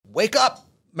wake up,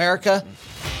 America.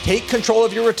 Take control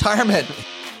of your retirement.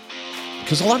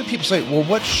 Because a lot of people say, well,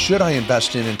 what should I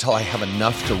invest in until I have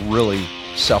enough to really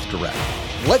self-direct?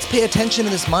 Let's pay attention to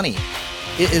this money.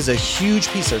 It is a huge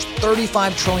piece. There's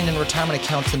 35 trillion in retirement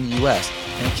accounts in the US,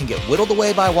 and it can get whittled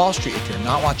away by Wall Street if you're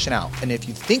not watching out. And if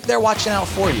you think they're watching out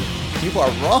for you, you are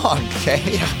wrong,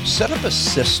 okay? Set up a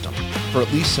system for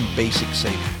at least some basic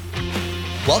saving.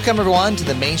 Welcome, everyone, to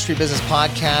the Main Street Business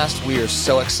Podcast. We are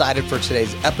so excited for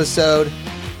today's episode.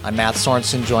 I'm Matt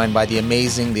Sorensen, joined by the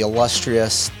amazing, the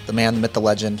illustrious, the man, the myth, the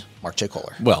legend, Mark J.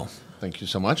 Kohler. Well, thank you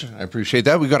so much. I appreciate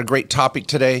that. We've got a great topic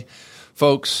today.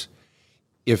 Folks,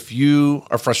 if you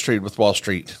are frustrated with Wall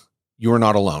Street, you are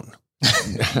not alone.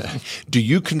 Do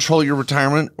you control your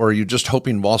retirement, or are you just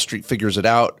hoping Wall Street figures it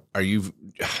out?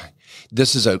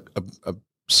 This is a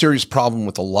serious problem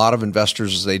with a lot of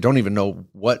investors. They don't even know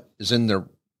what is in their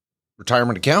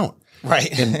retirement account.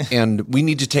 Right. And we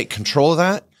need to take control of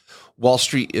that. Wall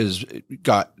Street is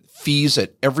got fees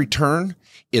at every turn.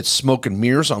 It's smoke and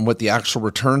mirrors on what the actual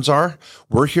returns are.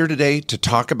 We're here today to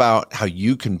talk about how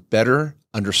you can better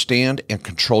understand and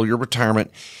control your retirement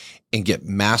and get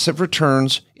massive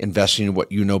returns investing in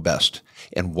what you know best.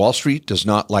 And Wall Street does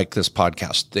not like this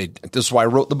podcast. This is why I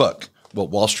wrote the book. What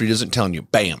Wall Street isn't telling you.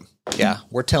 Bam. Yeah,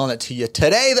 we're telling it to you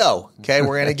today, though. Okay,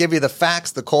 we're going to give you the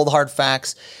facts, the cold, hard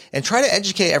facts, and try to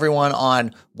educate everyone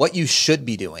on what you should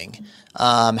be doing,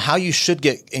 how you should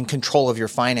get in control of your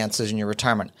finances in your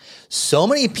retirement. So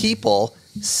many people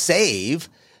save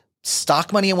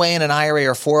stock money away in an IRA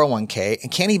or 401k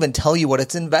and can't even tell you what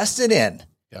it's invested in.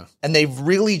 Yeah. And they've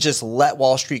really just let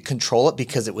Wall Street control it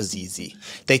because it was easy.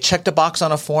 They checked a box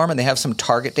on a form and they have some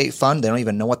target date fund. They don't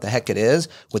even know what the heck it is,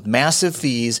 with massive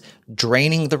fees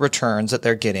draining the returns that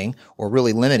they're getting or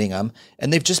really limiting them.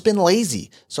 And they've just been lazy.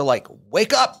 So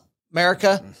wake up,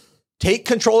 America. Take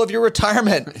control of your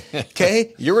retirement.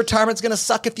 Okay. Your retirement's going to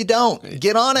suck if you don't.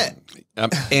 Get on it.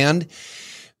 And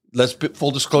let's be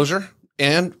full disclosure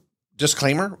and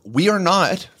disclaimer, we are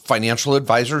not financial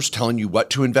advisors telling you what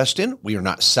to invest in. We are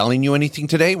not selling you anything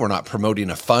today. We're not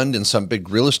promoting a fund in some big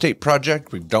real estate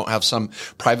project. We don't have some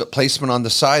private placement on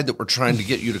the side that we're trying to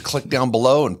get you to click down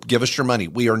below and give us your money.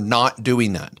 We are not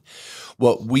doing that.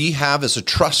 What we have is a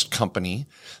trust company,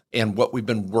 and what we've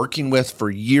been working with for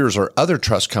years are other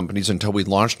trust companies until we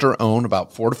launched our own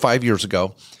about 4 to 5 years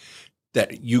ago,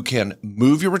 that you can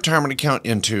move your retirement account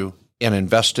into and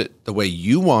invest it the way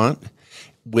you want,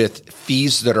 with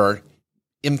fees that are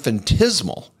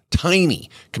infinitesimal, tiny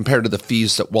compared to the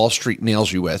fees that Wall Street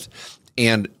nails you with.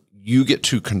 And you get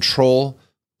to control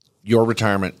your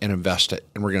retirement and invest it.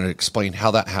 And we're going to explain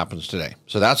how that happens today.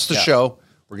 So that's the show.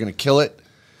 We're going to kill it.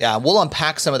 Yeah, we'll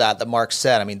unpack some of that Mark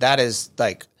said. I mean, that is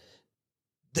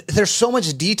there's so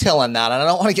much detail in that, and I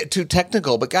don't want to get too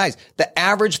technical, but guys, the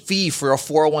average fee for a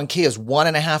 401k is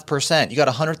 1.5%. You got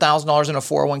 $100,000 in a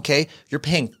 401k, you're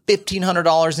paying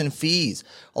 $1,500 in fees.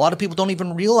 A lot of people don't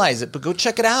even realize it, but go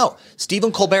check it out.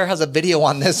 Stephen Colbert has a video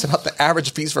on this about the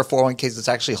average fees for 401ks. It's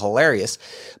actually hilarious.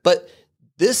 But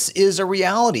this is a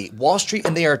reality. Wall Street,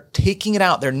 and they are taking it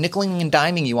out. They're nickeling and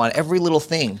diming you on every little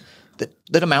thing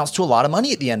that amounts to a lot of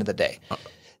money at the end of the day.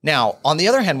 Now, on the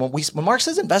other hand, when Mark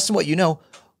says invest in what you know,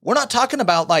 we're not talking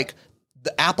about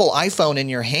the Apple iPhone in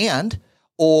your hand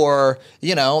or,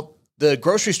 the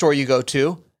grocery store you go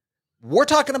to. We're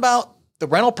talking about the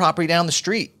rental property down the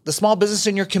street, the small business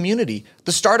in your community,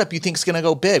 the startup you think is going to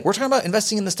go big. We're talking about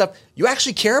investing in the stuff you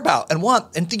actually care about and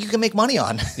want and think you can make money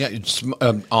on. Yeah, it's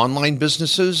online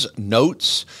businesses,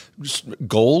 notes,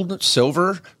 gold,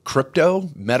 silver, crypto,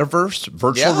 metaverse,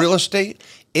 virtual real estate.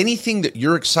 Anything that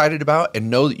you're excited about and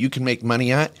know that you can make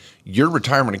money at, your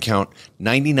retirement account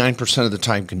 99% of the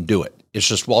time can do it. It's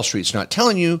just Wall Street's not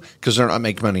telling you because they're not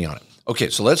making money on it. Okay,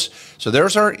 so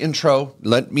there's our intro.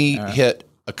 Let me hit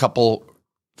a couple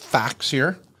facts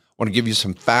here. I want to give you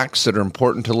some facts that are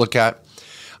important to look at.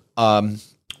 We're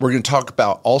going to talk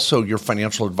about also your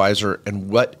financial advisor and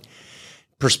what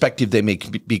perspective they may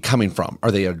be coming from.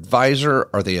 Are they an advisor?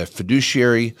 Are they a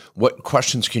fiduciary? What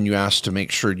questions can you ask to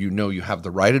make sure you know you have the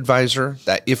right advisor?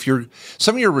 That if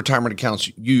some of your retirement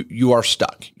accounts, you are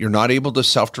stuck. You're not able to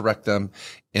self-direct them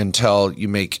until you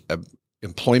make a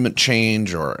employment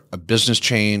change or a business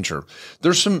change, or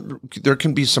there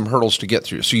can be some hurdles to get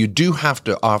through. So you do have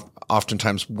to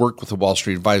oftentimes work with a Wall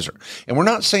Street advisor. And we're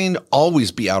not saying to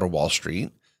always be out of Wall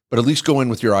Street, but at least go in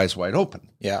with your eyes wide open.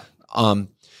 Yeah.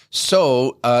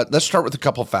 So let's start with a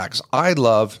couple of facts. I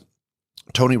love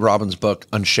Tony Robbins' book,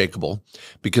 Unshakable,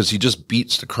 because he just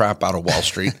beats the crap out of Wall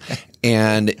Street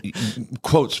and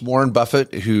quotes Warren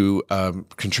Buffett, who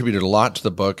contributed a lot to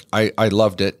the book. I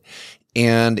loved it.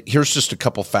 And here's just a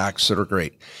couple facts that are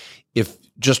great. If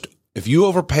just if you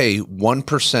overpay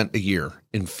 1% a year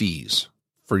in fees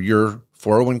for your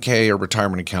 401k or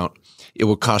retirement account, it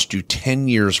will cost you 10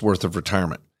 years worth of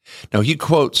retirement. Now, he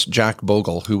quotes Jack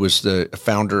Bogle, who was the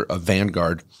founder of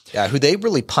Vanguard. Yeah, who they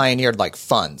really pioneered like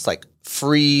funds, like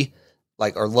free,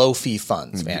 like or low fee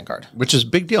funds, Vanguard. Which is a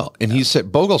big deal. And he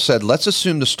said, Bogle said, let's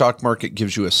assume the stock market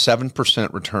gives you a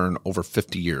 7% return over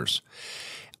 50 years.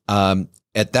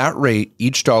 At that rate,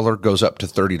 each dollar goes up to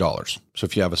 $30. So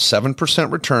if you have a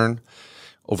 7% return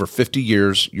over 50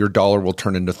 years, your dollar will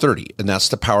turn into 30. And that's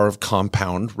the power of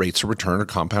compound rates of return or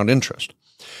compound interest.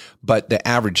 But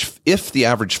if the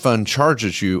average fund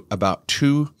charges you about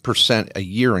 2% a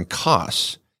year in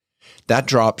costs, that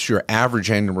drops your average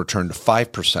annual return to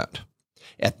 5%.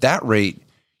 At that rate,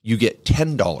 you get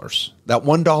 $10. That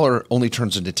 $1 only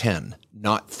turns into 10,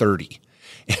 not 30.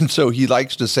 And so he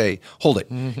likes to say, hold it.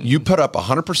 You put up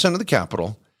 100% of the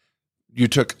capital, you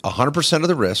took 100% of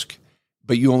the risk,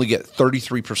 but you only get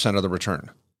 33% of the return.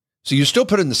 So you still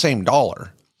put in the same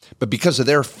dollar, but because of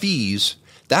their fees,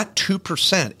 that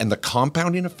 2% and the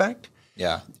compounding effect,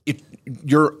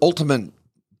 your ultimate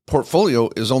portfolio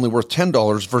is only worth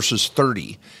 $10 versus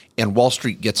 30, and Wall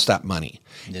Street gets that money.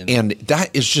 Yeah. And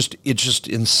that is it's just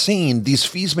insane. These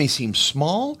fees may seem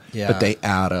small, but they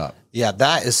add up. Yeah,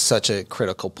 that is such a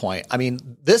critical point. I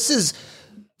mean, this is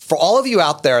for all of you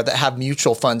out there that have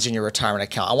mutual funds in your retirement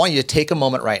account. I want you to take a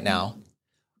moment right now,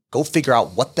 go figure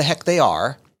out what the heck they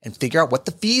are and figure out what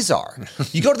the fees are.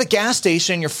 You go to the gas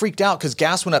station and you're freaked out because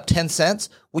gas went up 10 cents.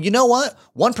 Well, you know what?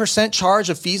 1% charge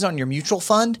of fees on your mutual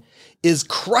fund is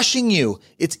crushing you.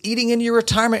 It's eating into your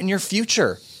retirement and your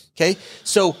future. Okay.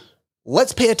 So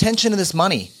let's pay attention to this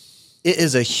money. It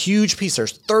is a huge piece.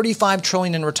 There's 35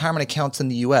 trillion in retirement accounts in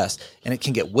the US, and it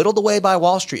can get whittled away by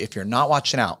Wall Street if you're not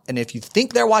watching out. And if you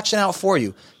think they're watching out for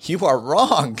you, you are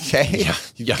wrong. Okay.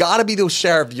 You've got to be the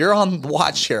sheriff. You're on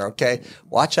watch here. Okay.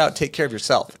 Watch out. Take care of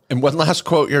yourself. And one last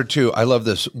quote here too. I love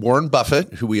this. Warren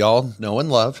Buffett, who we all know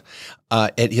and love,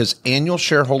 at his annual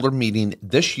shareholder meeting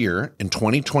this year in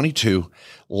 2022,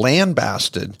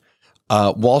 lambasted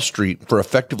Wall Street for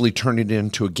effectively turning it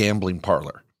into a gambling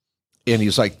parlor. And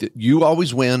he's like, you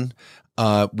always win.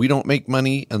 We don't make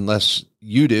money unless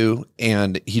you do.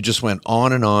 And he just went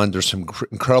on and on. There's some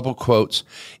incredible quotes.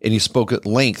 And he spoke at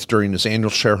length during his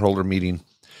annual shareholder meeting,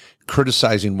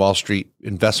 criticizing Wall Street,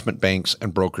 investment banks,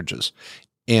 and brokerages.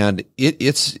 And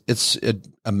it's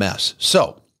a mess.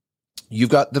 So you've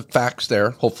got the facts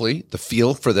there, hopefully, the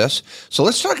feel for this. So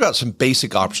let's talk about some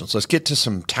basic options. Let's get to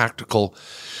some tactical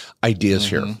ideas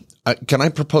here. Can I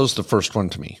propose the first one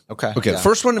to me? Okay. The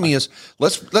first one to me is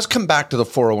let's come back to the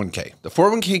 401k. The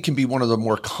 401k can be one of the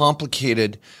more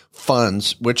complicated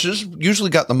funds, which is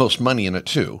usually got the most money in it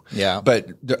too. Yeah. But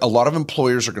a lot of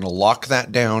employers are going to lock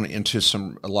that down into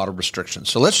a lot of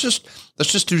restrictions. So let's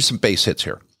just do some base hits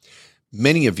here.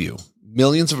 Many of you,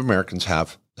 millions of Americans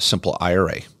have a simple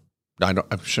IRA. I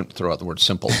shouldn't throw out the word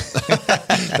simple.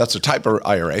 That's a type of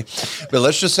IRA. But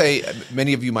let's just say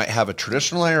many of you might have a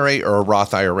traditional IRA or a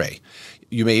Roth IRA.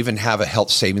 You may even have a health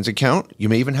savings account. You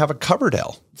may even have a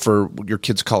Coverdell for your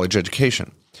kids' college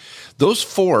education. Those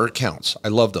 4 accounts, I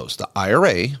love those. The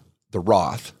IRA, the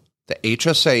Roth, the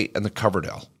HSA, and the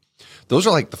Coverdell. Those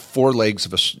are like the 4 legs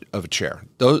of a chair.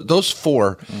 Those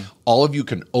 4, all of you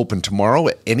can open tomorrow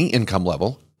at any income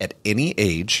level, at any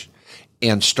age,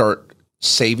 and start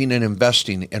saving and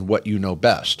investing in what you know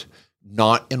best,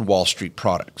 not in Wall Street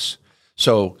products.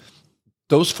 So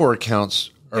those 4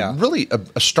 accounts are really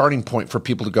a starting point for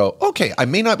people to go, okay, I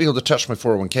may not be able to touch my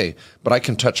 401k, but I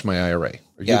can touch my IRA.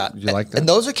 You like that? And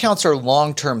those accounts are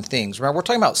long-term things. Remember, we're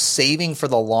talking about saving for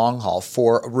the long haul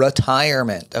for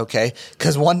retirement, okay?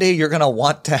 Because one day you're going to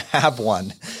want to have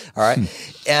one, all right?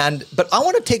 But I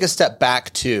want to take a step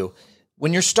back too.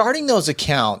 When you're starting those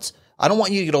accounts, I don't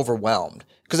want you to get overwhelmed.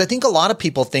 Because I think a lot of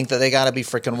people think that they got to be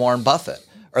freaking Warren Buffett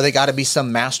or they got to be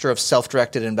some master of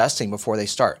self-directed investing before they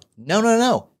start.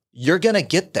 No. You're going to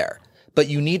get there, but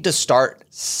you need to start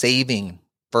saving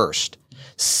first.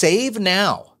 Save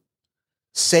now.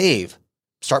 Save.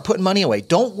 Start putting money away.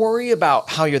 Don't worry about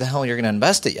how the hell you're going to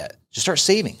invest it yet. Just start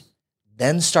saving.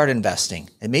 Then start investing.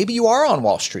 And maybe you are on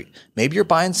Wall Street. Maybe you're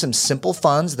buying some simple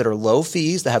funds that are low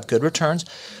fees, that have good returns.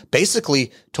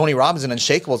 Basically, Tony Robbins and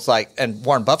Unshakeable and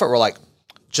Warren Buffett were like,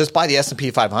 just buy the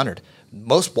S&P 500.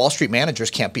 Most Wall Street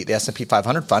managers can't beat the S&P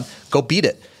 500 fund. Go beat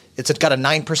it. It's got a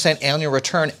 9% annual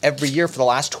return every year for the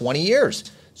last 20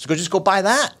 years. So just go buy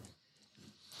that.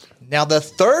 Now, the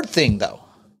third thing, though,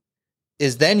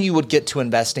 is then you would get to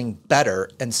investing better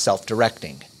and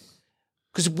self-directing.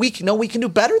 Because we know we can do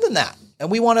better than that. And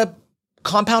we want to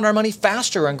compound our money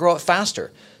faster and grow it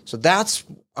faster. So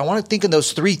I want to think of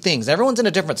those three things. Everyone's in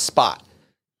a different spot.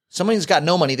 Somebody's got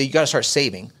no money that you got to start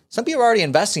saving. Some people are already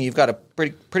investing. You've got a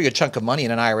pretty good chunk of money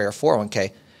in an IRA or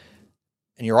 401k,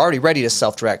 and you're already ready to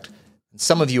self-direct. And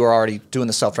some of you are already doing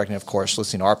the self-directing, of course,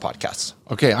 listening to our podcasts.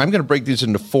 Okay, I'm going to break these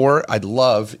into 4. I'd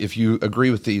love if you agree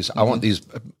with these. I want these,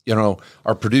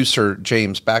 our producer,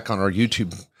 James, back on our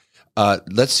YouTube.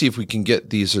 Let's see if we can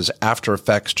get these as After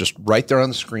Effects just right there on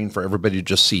the screen for everybody to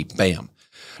just see. Bam.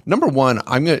 Number 1,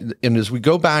 and as we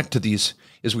go back to these,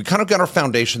 is we kind of got our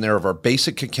foundation there of our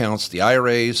basic accounts, the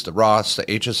IRAs, the Roths, the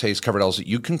HSAs, covered Ls that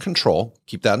you can control.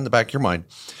 Keep that in the back of your mind.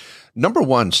 Number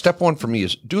 1, step 1 for me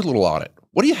is do a little audit.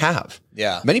 What do you have?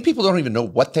 Yeah. Many people don't even know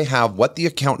what they have, what the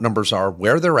account numbers are,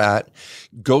 where they're at.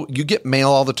 You get mail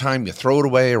all the time, you throw it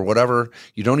away or whatever.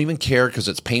 You don't even care because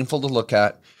it's painful to look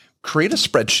at. Create a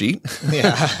spreadsheet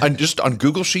just on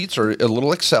Google Sheets or a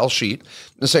little Excel sheet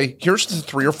and say, here's the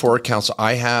 3 or 4 accounts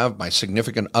I have, my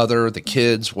significant other, the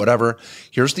kids, whatever.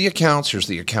 Here's the accounts, here's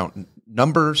the account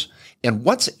numbers, and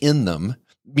what's in them,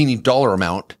 meaning dollar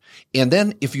amount. And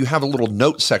then if you have a little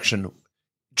note section,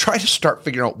 try to start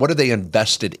figuring out what are they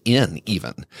invested in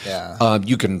even. Yeah.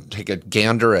 You can take a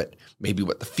gander at maybe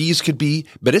what the fees could be,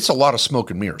 but it's a lot of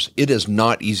smoke and mirrors. It is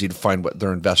not easy to find what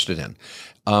they're invested in.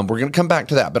 We're going to come back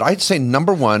to that, but I'd say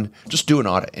number 1, just do an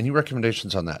audit. Any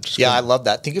recommendations on that? I love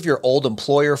that. Think of your old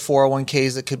employer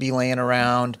 401ks that could be laying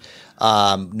around.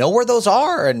 Know where those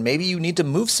are, and maybe you need to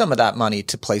move some of that money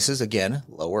to places, again,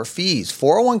 lower fees.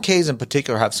 401ks in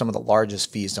particular have some of the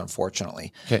largest fees,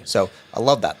 unfortunately. Okay. So I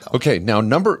love that, though. Okay, now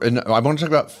and I want to talk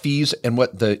about fees and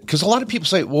because a lot of people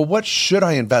say, well, what should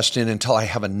I invest in until I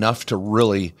have enough to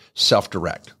really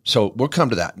self-direct? So we'll come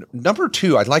to that. Number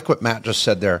 2, I like what Matt just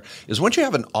said there, is once you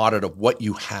have an audit of what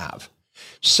you have,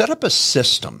 set up a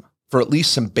system for at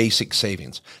least some basic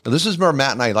savings. Now, this is where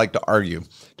Matt and I like to argue,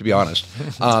 to be honest.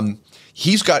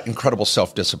 He's got incredible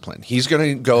self-discipline. He's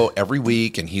going to go every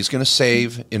week and he's going to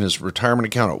save in his retirement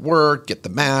account at work, get the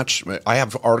match. I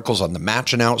have articles on the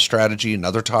matching out strategy,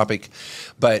 another topic,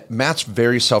 but Matt's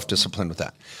very self-disciplined with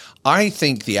that. I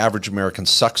think the average American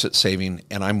sucks at saving,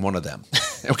 and I'm one of them.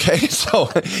 Okay? So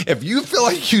if you feel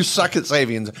like you suck at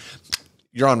savings,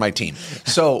 you're on my team.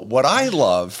 So what I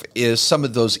love is some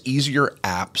of those easier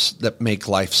apps that make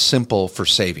life simple for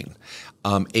saving.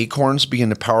 Acorns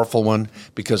being a powerful one,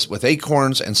 because with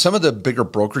Acorns and some of the bigger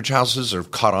brokerage houses are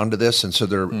caught onto this, and so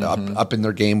they're up in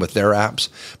their game with their apps.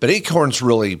 But Acorns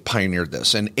really pioneered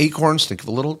this. And Acorns, think of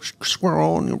a little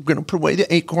squirrel, and you're going to put away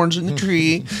the acorns in the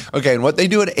tree. Okay, and what they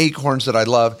do at Acorns that I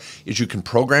love is you can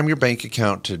program your bank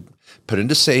account to put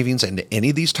into savings into any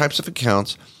of these types of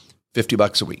accounts,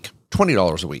 $50 a week,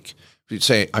 $20 a week. You'd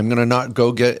say, I'm going to not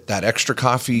go get that extra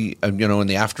coffee, in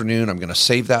the afternoon. I'm going to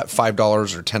save that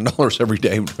 $5 or $10 every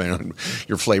day, depending on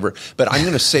your flavor. But I'm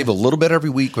going to save a little bit every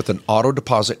week with an auto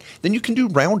deposit. Then you can do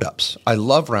roundups. I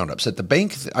love roundups. At the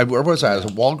bank, where was I? I was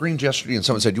at Walgreens yesterday, and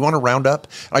someone said, you want to round up?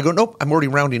 And I go, nope, I'm already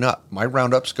rounding up. My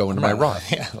roundups go into my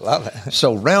Roth. Yeah, love it.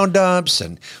 So roundups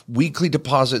and weekly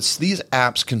deposits, these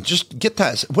apps can just get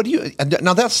that.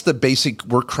 Now that's the basic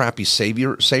we're crappy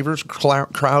savers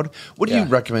crowd. What do you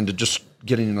recommend to just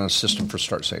getting in a system for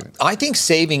start saving? I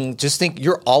think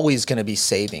you're always going to be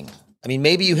saving. I mean,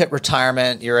 maybe you hit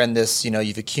retirement, you're in this,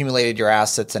 you've accumulated your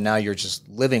assets and now you're just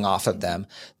living off of them.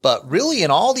 But really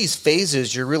in all these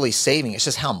phases, you're really saving. It's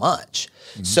just how much.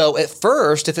 Mm-hmm. So at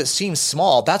first, if it seems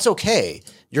small, that's okay.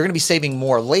 You're going to be saving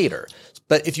more later.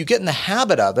 But if you get in the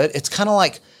habit of it, it's kind of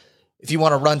like if you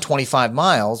want to run 25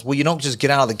 miles, well, you don't just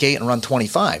get out of the gate and run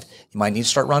 25. You might need to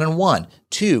start running 1,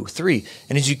 2, 3.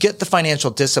 And as you get the financial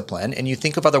discipline and you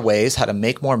think of other ways how to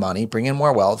make more money, bring in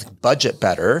more wealth, budget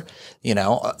better,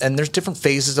 and there's different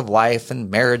phases of life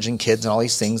and marriage and kids and all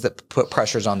these things that put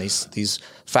pressures on these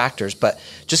factors. But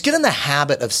just get in the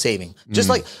habit of saving. Just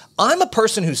like I'm a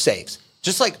person who saves.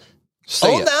 Just like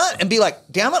own that and be like,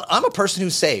 damn it, I'm a person who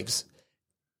saves.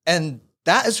 And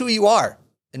that is who you are.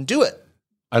 And do it.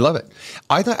 I love it.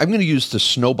 I'm going to use the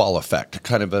snowball effect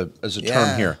kind of as a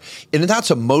term here. And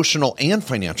that's emotional and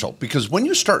financial, because when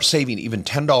you start saving even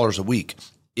 $10 a week,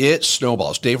 it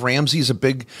snowballs. Dave Ramsey's a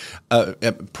big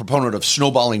proponent of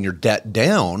snowballing your debt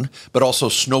down, but also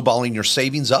snowballing your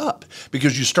savings up,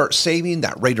 because you start saving,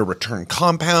 that rate of return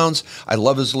compounds. I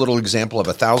love his little example of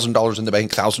 $1,000 in the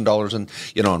bank, $1,000 and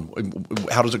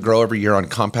how does it grow every year on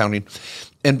compounding?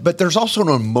 But there's also an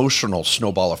emotional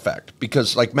snowball effect,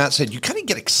 because like Matt said, you kind of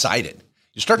get excited.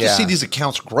 You start to see these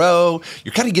accounts grow.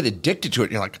 You kind of get addicted to it.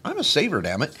 And you're like, I'm a saver,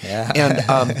 damn it. Yeah.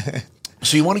 And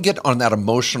so you want to get on that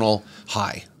emotional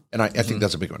high. And I think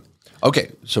that's a big one.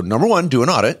 Okay. So number 1, do an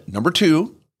audit. Number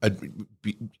 2,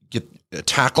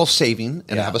 tackle saving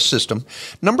and have a system.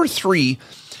 Number 3,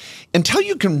 until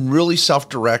you can really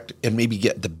self-direct and maybe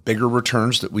get the bigger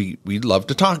returns that we love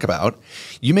to talk about,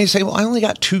 you may say, well, I only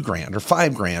got $2,000 or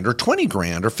 $5,000 or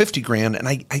 $20,000 or $50,000. And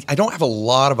I don't have a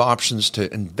lot of options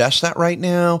to invest that right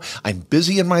now. I'm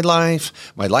busy in my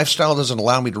life. My lifestyle doesn't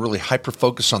allow me to really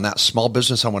hyper-focus on that small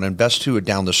business I want to invest to or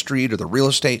down the street or the real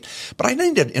estate, but I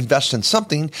need to invest in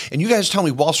something. And you guys tell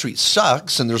me Wall Street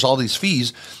sucks and there's all these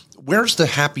fees. Where's the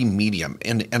happy medium?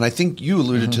 And I think you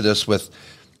alluded to this with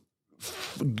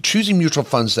choosing mutual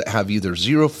funds that have either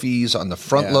zero fees on the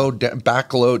front load,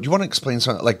 back load. Do you want to explain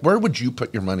something? Like, where would you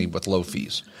put your money with low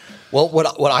fees? Well,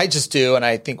 what I just do, and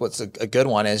I think what's a good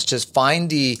one is just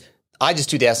I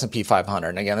just do the S&P 500.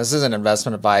 And again, this isn't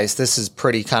investment advice. This is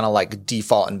pretty kind of like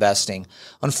default investing.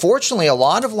 Unfortunately, a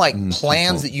lot of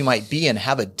plans that you might be in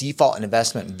have a default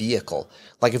investment vehicle.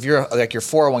 Like if you're like your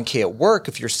 401k at work,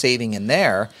 if you're saving in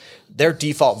there, their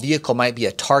default vehicle might be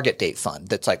a target date fund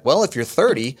that's like, well, if you're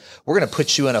 30, we're going to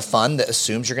put you in a fund that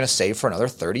assumes you're going to save for another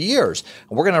 30 years.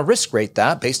 And we're going to risk rate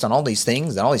that based on all these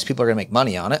things, and all these people are going to make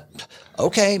money on it.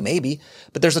 Okay, maybe.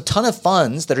 But there's a ton of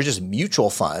funds that are just mutual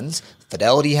funds.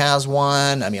 Fidelity has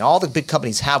one. I mean, all the big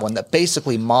companies have one that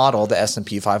basically model the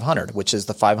S&P 500, which is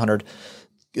the 500,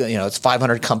 it's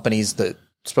 500 companies that are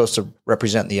supposed to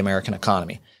represent the American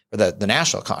economy. Or the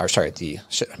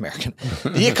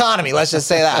economy. Let's just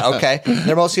say that. Okay.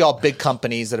 They're mostly all big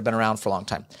companies that have been around for a long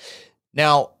time.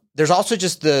 Now, there's also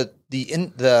just the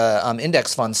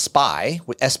index fund SPY,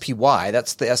 SPY.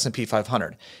 That's the S&P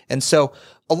 500. And so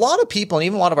a lot of people, and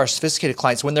even a lot of our sophisticated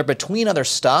clients, when they're between other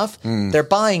stuff, they're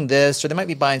buying this, or they might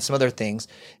be buying some other things.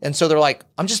 And so they're like,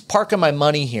 I'm just parking my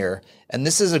money here. And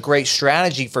this is a great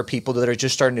strategy for people that are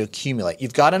just starting to accumulate.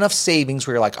 You've got enough savings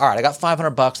where you're like, all right, I got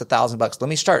 $500, $1,000. Let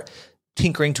me start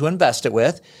tinkering to invest it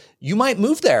with. You might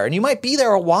move there, and you might be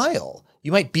there a while.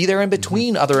 You might be there in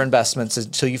between other investments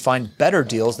until you find better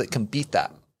deals that can beat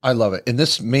that. I love it. And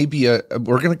this may be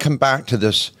we're going to come back to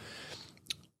this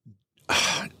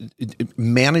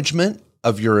management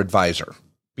of your advisor.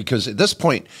 Because at this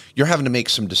point, you're having to make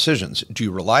some decisions. Do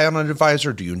you rely on an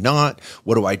advisor? Do you not?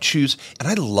 What do I choose? And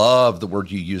I love the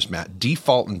word you used, Matt,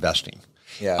 default investing.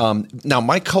 Yeah. Now,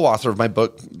 my co-author of my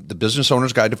book, The Business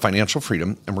Owner's Guide to Financial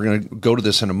Freedom, and we're going to go to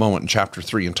this in a moment in chapter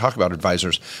 3 and talk about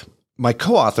advisors. My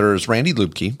co-author is Randy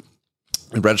Lubke,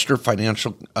 a registered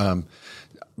financial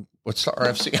what's the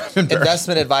RFC?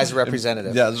 Investment Advisor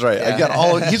Representative. Yeah, that's right.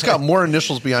 Yeah. He's got more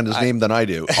initials behind his name than I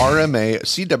do. RMA,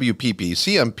 CWPP,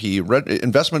 CMP,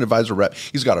 Investment Advisor Rep.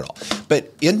 He's got it all.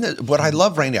 But what I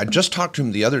love, Randy, I just talked to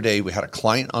him the other day. We had a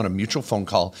client on a mutual phone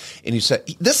call, and he said,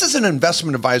 this is an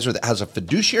investment advisor that has a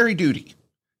fiduciary duty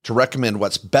to recommend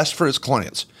what's best for his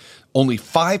clients. Only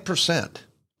 5%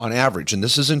 on average, and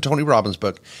this is in Tony Robbins'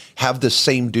 book, have the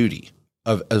same duty.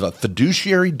 Of a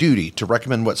fiduciary duty to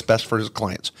recommend what's best for his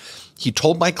clients. He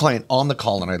told my client on the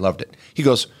call, and I loved it. He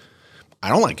goes, I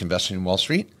don't like investing in Wall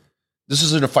Street. This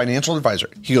isn't a financial advisor.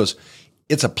 He goes,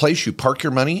 it's a place you park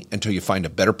your money until you find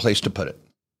a better place to put it.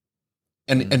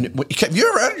 And have you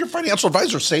ever had your financial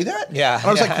advisor say that? Yeah. And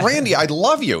I was like, Randy, I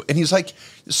love you. And he's like,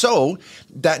 so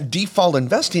that default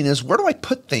investing is, where do I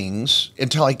put things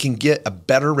until I can get a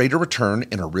better rate of return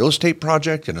in a real estate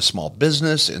project, in a small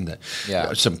business, in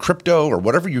some crypto, or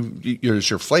whatever is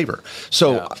your flavor.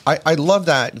 So I love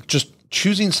that. Just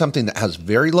choosing something that has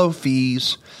very low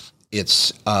fees.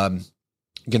 It's going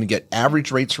to get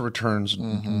average rates of returns,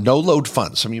 no load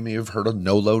funds. Some of you may have heard of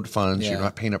no load funds. You're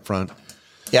not paying up front.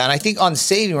 Yeah, and I think on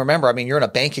saving, remember, I mean, you're in a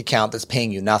bank account that's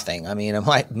paying you nothing. I mean,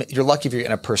 you're lucky if you're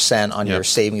getting 1% on your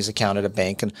savings account at a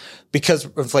bank. And because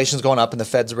inflation's going up and the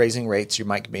Fed's raising rates, you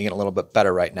might be getting a little bit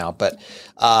better right now. But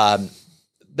that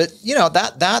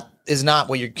is not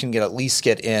what you can at least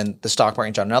get in the stock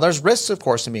market, John. Now, there's risks, of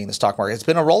course, in being in the stock market. It's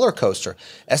been a roller coaster.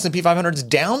 S&P 500 is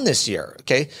down this year,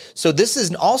 okay? So this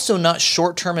is also not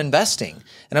short-term investing.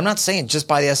 And I'm not saying just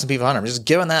buy the S&P 500. I'm just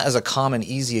giving that as a common,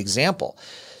 easy example.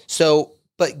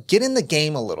 But get in the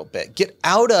game a little bit. Get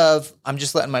out of, I'm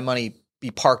just letting my money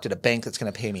be parked at a bank that's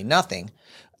going to pay me nothing.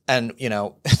 And,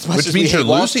 as much Which as means we you're hate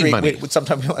Wall losing Street, money.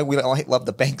 sometimes we don't love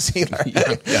the banks either.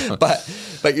 But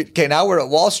okay, now we're at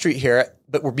Wall Street here,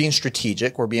 but we're being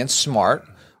strategic. We're being smart.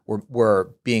 We're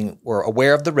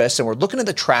aware of the risks, and we're looking at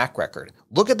the track record.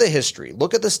 Look at the history.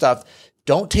 Look at the stuff.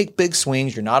 Don't take big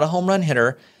swings. You're not a home run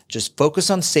hitter. Just focus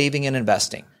on saving and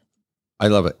investing. I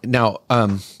love it. Now,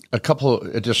 a couple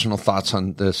additional thoughts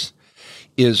on this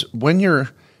is when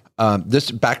you're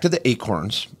back to the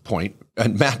acorns point,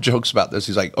 and Matt jokes about this.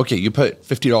 He's like, okay, you put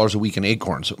 $50 a week in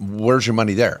acorns. Where's your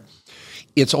money there?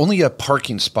 It's only a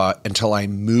parking spot until I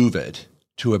move it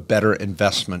to a better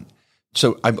investment.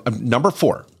 So I'm number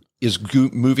 4. is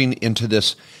moving into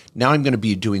this. Now I'm going to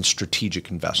be doing strategic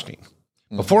investing.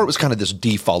 Before it was kind of this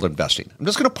default investing. I'm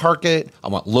just going to park it. I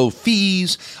want low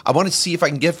fees. I want to see if I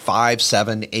can get 5,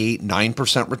 7, 8,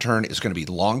 9% return. It's going to be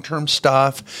long-term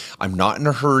stuff. I'm not in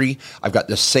a hurry. I've got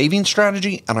this saving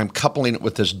strategy and I'm coupling it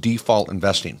with this default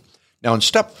investing. Now in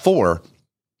step 4,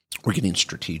 we're getting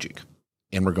strategic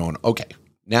and we're going, okay,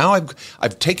 now I got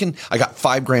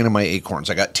 $5,000 in my Acorns.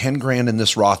 I got 10 grand in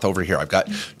this Roth over here. I've got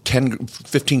 10,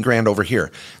 15 grand over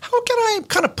here. How can I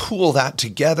kind of pool that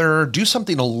together, do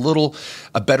something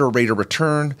a better rate of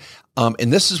return?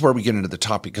 And this is where we get into the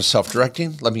topic of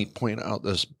self-directing. Let me point out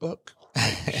this book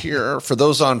here for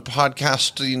those on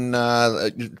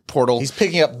podcasting portal. He's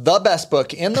picking up the best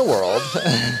book in the world.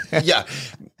 Yeah.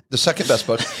 The second best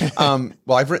book.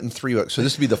 Well, I've written 3 books, so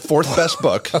this would be the 4th best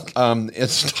book.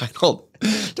 It's titled...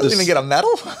 Doesn't even get a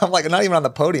medal? I'm like, not even on the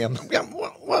podium. Yeah,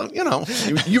 well,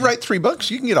 you write 3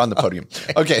 books, you can get on the podium.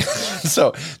 Okay,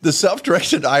 so the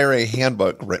Self-Directed IRA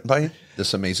Handbook, written by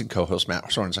this amazing co-host, Matt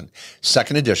Sorensen,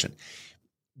 2nd edition.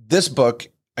 This book,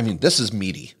 this is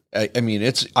meaty.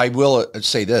 I will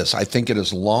say this, I think it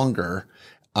is longer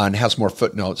and has more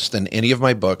footnotes than any of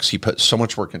my books. He put so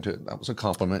much work into it. That was a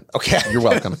compliment. Okay. You're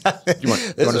welcome. You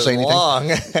want to say anything? Long.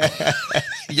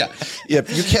 Yeah.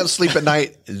 If you can't sleep at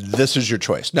night, this is your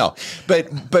choice. No, but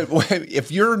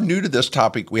if you're new to this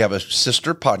topic, we have a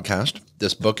sister podcast.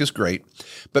 This book is great.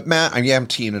 But Matt, I am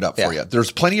teeing it up for you.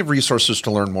 There's plenty of resources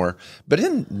to learn more. But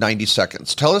in 90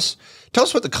 seconds, tell us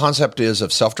what the concept is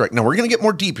of self-direct. Now, we're going to get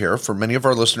more deep here for many of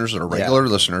our listeners that are regular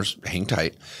listeners. Hang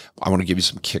tight. I want to give you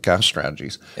some kick-ass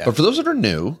strategies. Yeah. But for those that are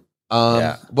new,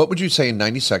 what would you say in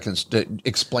 90 seconds that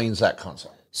explains that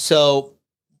concept? So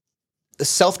the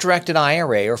self-directed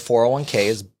IRA or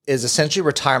 401k is essentially a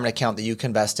retirement account that you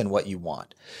can invest in what you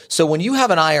want. So when you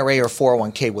have an IRA or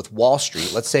 401k with Wall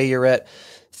Street, let's say you're at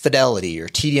Fidelity or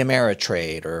TD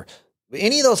Ameritrade or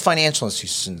any of those financial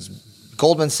institutions,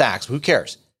 Goldman Sachs, who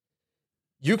cares?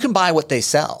 You can buy what they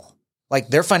sell. Like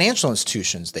they're financial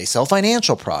institutions. They sell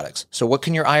financial products. So what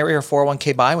can your IRA or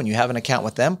 401k buy when you have an account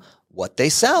with them? What they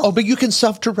sell. Oh, but you can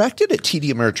self-direct it at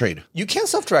TD Ameritrade. You can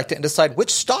self-direct it and decide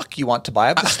which stock you want to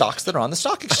buy of the stocks that are on the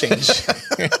stock exchange.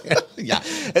 Yeah.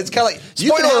 It's kind of like,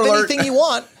 you can have anything you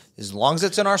want as long as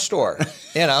it's in our store.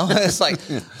 It's like,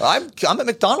 I'm at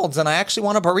McDonald's and I actually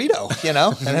want a burrito,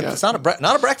 and if it's not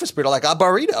a breakfast burrito, like a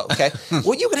burrito. Okay.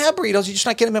 Well, you can have burritos. You're just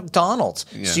not getting them at McDonald's.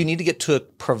 Yeah. So you need to get to a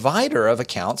provider of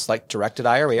accounts like directed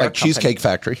IRA. Like Cheesecake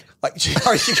Factory. Like,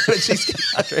 are you going to Cheesecake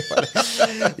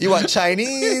Factory? You want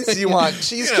Chinese? You want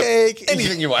cheesecake?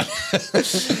 Anything you want.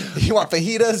 You want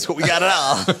fajitas? We got it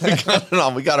all. We got it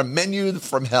all. We got a menu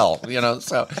from hell,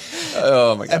 so,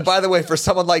 oh my gosh. And by the way, for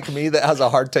someone like me that has a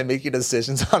hard time making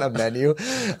decisions on a menu,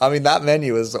 that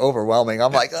menu is overwhelming.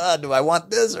 I'm like, do I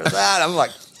want this or that? I'm like,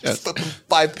 flipping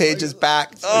 5 pages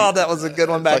back. Oh, that was a good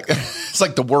one back. It's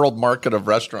like the world market of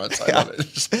restaurants. I love it.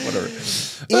 Just whatever.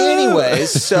 Anyways,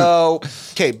 so,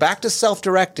 okay, back to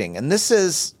self-directing. And this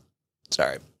is,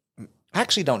 I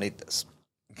actually don't need this.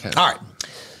 Okay. All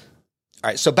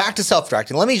right. So back to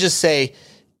self-directing. Let me just say,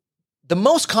 the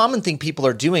most common thing people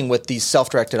are doing with these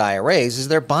self-directed IRAs is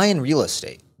they're buying real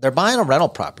estate. They're buying a rental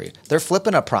property. They're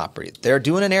flipping a property. They're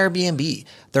doing an Airbnb.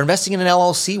 They're investing in an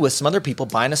LLC with some other people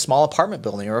buying a small apartment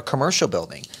building or a commercial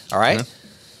building. All right?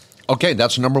 Mm-hmm. Okay,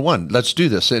 that's number one. Let's do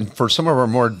this. And for some of our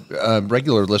more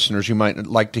regular listeners, you might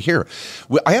like to hear.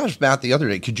 I asked Matt the other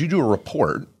day, could you do a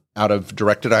report out of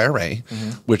Directed IRA,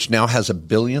 which now has $1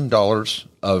 billion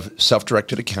of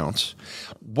self-directed accounts?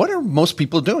 What are most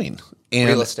people doing? And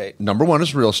real estate. Number one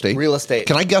is real estate. Real estate.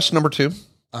 Can I guess number 2?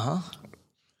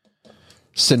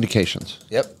 Syndications.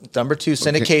 Yep. Number 2,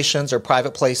 syndications or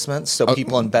private placements. So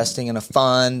people investing in a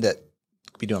fund that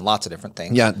could be doing lots of different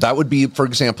things. Yeah, that would be, for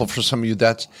example, for some of you,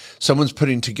 that's someone's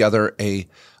putting together a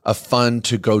fund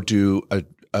to go do a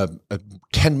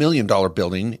 $10 million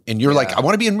building, and you're like, I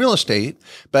want to be in real estate,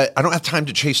 but I don't have time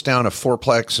to chase down a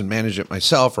fourplex and manage it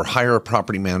myself or hire a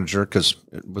property manager, because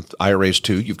with IRAs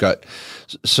too, you've got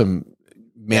some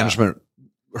management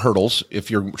hurdles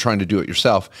if you're trying to do it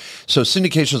yourself. So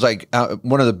syndications, like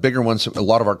one of the bigger ones a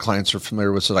lot of our clients are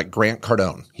familiar with, is like Grant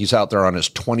Cardone. He's out there on his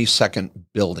 22nd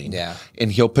building, and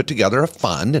he'll put together a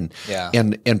fund,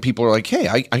 and people are like,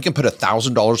 hey, I can put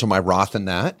 $1,000 of my Roth in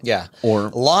that. Yeah. Or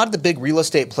a lot of the big real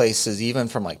estate places, even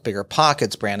from like Bigger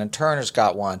Pockets, Brandon Turner's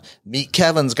got one, Meet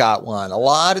Kevin's got one. A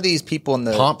lot of these people in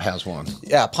the Pomp has one.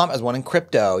 Yeah, Pomp has one in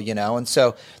crypto, and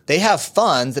so they have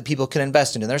funds that people can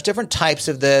invest in. And there's different types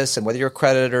of this, and whether you're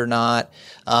accredited prohibited or not.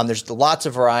 There's lots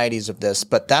of varieties of this,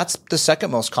 but that's the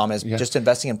second most common is just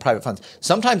investing in private funds.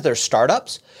 Sometimes they're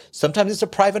startups. Sometimes it's a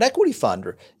private equity fund.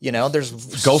 Or,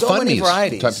 there's so many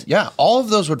varieties. All of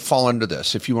those would fall under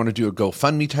this if you want to do a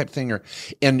GoFundMe type thing.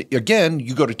 And again,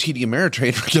 you go to TD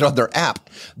Ameritrade or get on their app.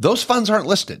 Those funds aren't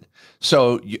listed.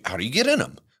 So how do you get in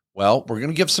them? Well, we're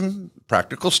going to give some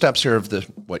practical steps here of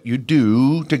what you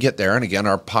do to get there. And again,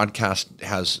 our podcast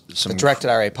has some... The Directed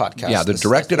IRA podcast. Yeah, the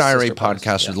Directed IRA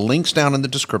podcast. There's links down in the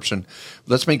description.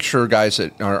 Let's make sure, guys,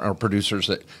 that our producers,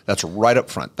 that's right up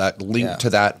front. That link to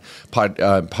that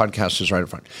podcast is right up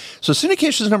front. So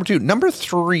syndication is number 2. Number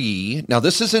 3, now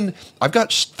this is I've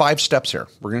got 5 steps here.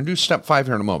 We're going to do step 5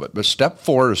 here in a moment. But step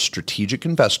 4 is strategic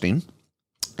investing.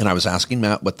 And I was asking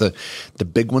Matt what the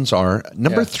big ones are.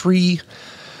 Number 3...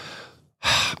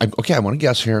 I want to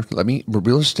guess here.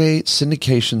 Real estate,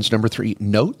 syndications, number 3,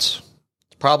 notes?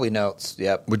 Probably notes,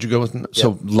 yep. Would you go with,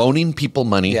 so loaning people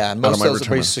money? Yeah, and most of those are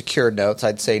pretty secured notes.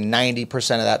 I'd say 90%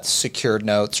 of that's secured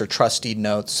notes or trustee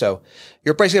notes. So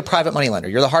you're basically a private money lender.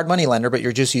 You're the hard money lender, but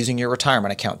you're just using your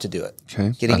retirement account to do it. Okay.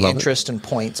 Getting interest and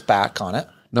points back on it.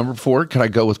 Number 4, can I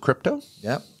go with crypto?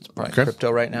 Yep. Probably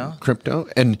crypto right now. Crypto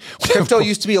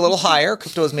used to be a little higher.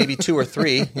 Crypto was maybe 2 or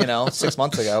 3, 6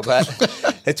 months ago, but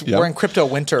we're in crypto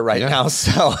winter right now.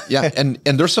 So and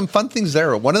there's some fun things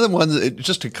there. One of the ones,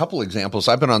 just a couple examples.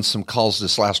 I've been on some calls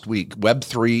this last week.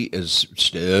 Web3 is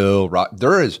still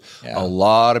there is a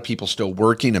lot of people still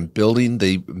working and building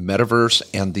the metaverse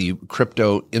and the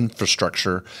crypto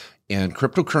infrastructure. And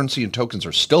cryptocurrency and tokens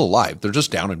are still alive. They're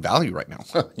just down in value right now.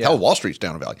 Hell, Wall Street's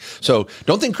down in value. So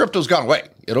don't think crypto's gone away.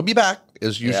 It'll be back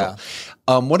as usual.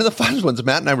 One of the fun ones,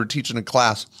 Matt and I were teaching a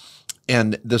class,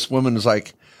 and this woman was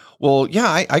like, well,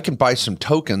 I can buy some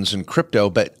tokens in crypto,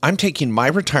 but I'm taking my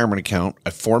retirement account.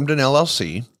 I formed an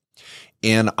LLC,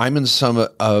 and I'm in some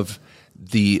of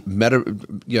the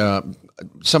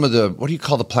some of the, what do you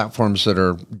call the platforms that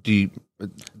are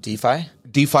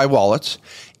DeFi wallets.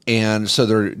 And so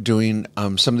they're doing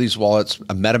some of these wallets.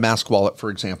 A MetaMask wallet, for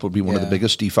example, would be one of the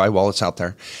biggest DeFi wallets out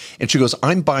there. And she goes,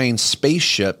 I'm buying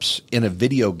spaceships in a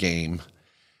video game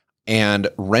and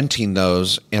renting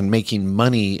those and making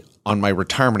money on my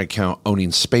retirement account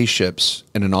owning spaceships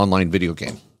in an online video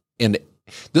game. And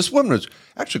this woman was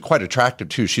actually quite attractive,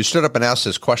 too. She stood up and asked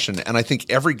this question, and I think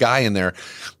every guy in there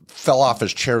fell off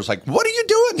his chair. Was like, what are you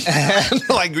doing?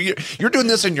 Like, you're doing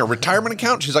this in your retirement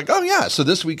account? She's like, oh, yeah. So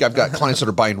this week I've got clients that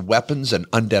are buying weapons and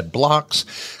undead blocks,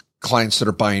 clients that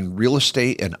are buying real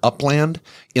estate and upland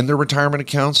in their retirement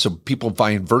accounts. So people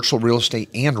buying virtual real estate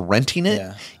and renting it.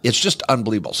 Yeah. It's just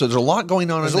unbelievable. So there's a lot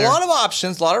going on in there. There's a lot of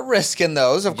options, a lot of risk in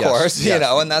those, of course,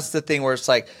 and that's the thing where it's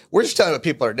like, we're just telling you what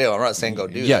people are doing. I'm not saying go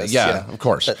do this. Yeah, of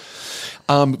course.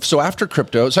 So after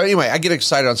crypto, so anyway, I get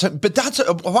excited on something, but that's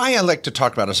why I like to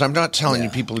talk about it. So I'm not telling you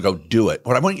people to go do it.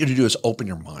 What I want you to do is open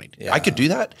your mind. Yeah. I could do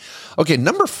that. Okay,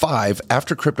 number 5,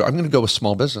 after crypto, I'm going to go with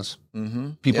small business.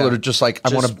 Mm-hmm. People that are just like,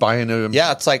 I want to buy into.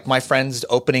 Yeah, it's like my friends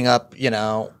opening up,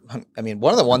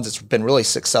 one of the ones that's been really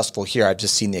successful here, I've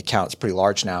just seen the account, it's pretty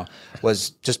large now,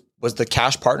 was the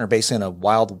cash partner based in a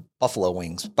Buffalo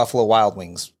Wild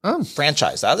Wings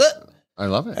franchise. That's it. I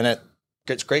love it. And it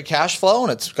gets great cash flow,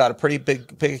 and it's got a pretty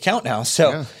big account now.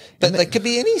 So, but it could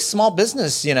be any small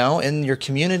business, in your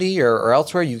community or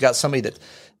elsewhere. You've got somebody that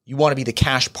you want to be the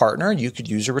cash partner, you could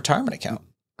use your retirement account.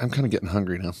 I'm kind of getting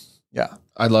hungry now. Yeah.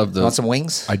 I love want some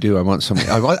wings? I do. I want some.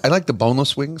 I like the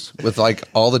boneless wings with like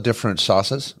all the different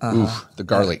sauces. Oof, the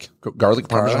garlic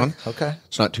Parmesan. Okay.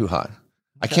 It's not too hot.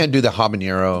 I can't do the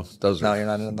habanero. You're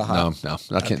not in the hot. No,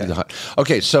 I can't do the hot.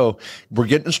 Okay, so we're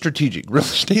getting strategic. Real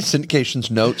estate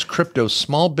syndications, notes, crypto,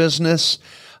 small business.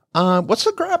 What's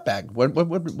the grab bag?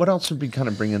 What else would we kind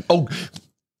of bring in? Oh,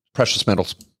 precious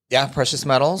metals. Yeah, precious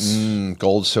metals.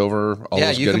 Gold, silver, all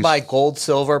those you can buy gold,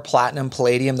 silver, platinum,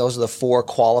 palladium. Those are the 4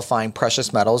 qualifying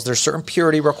precious metals. There's certain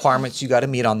purity requirements you got to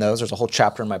meet on those. There's a whole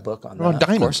chapter in my book on that. What about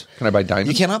diamonds? Can I buy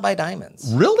diamonds? You cannot buy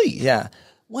diamonds. Really? Yeah.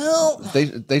 Well,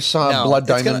 they saw a blood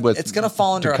diamond with it's going to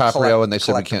fall under DiCaprio, and they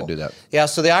said we can't do that. Yeah,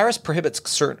 so the IRS prohibits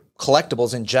certain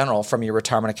collectibles in general from your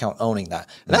retirement account owning that.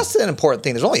 And that's an important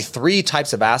thing. There's only 3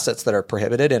 types of assets that are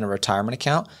prohibited in a retirement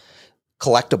account.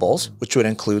 Collectibles, which would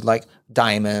include like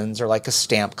diamonds or like a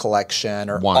stamp collection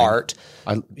or wine. Art.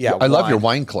 I love your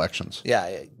wine collections.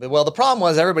 Yeah. Well, the problem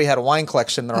was everybody had a wine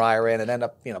collection in their IRA and it ended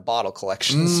up being a bottle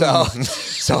collection. So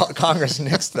Congress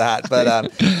nixed that.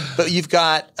 But you've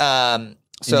got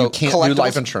so you can't do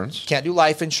life insurance. Can't do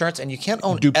life insurance, and you can't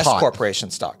own S corporation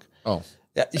stock. Oh.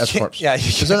 Yeah, S corps. Yeah,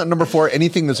 is that number 4?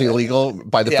 Anything that's illegal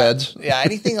by the feds? Yeah,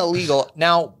 anything illegal.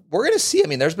 Now, we're going to see, I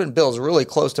mean, there's been bills really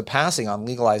close to passing on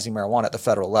legalizing marijuana at the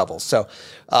federal level. So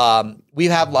we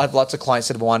have lots of clients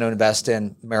that want to invest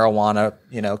in marijuana,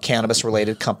 cannabis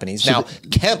related companies. Now,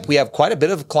 hemp, we have quite a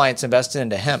bit of clients invested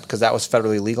into hemp because that was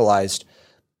federally legalized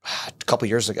a couple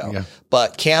years ago. Yeah.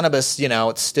 But cannabis,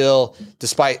 it's still,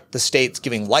 despite the states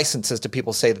giving licenses to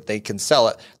people say that they can sell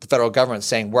it, the federal government's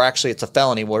saying, it's a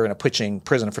felony. We're going to put you in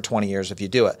prison for 20 years if you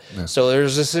do it. Yeah. So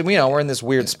there's this, we're in this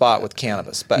weird spot with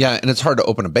cannabis. But yeah, and it's hard to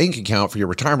open a bank account for your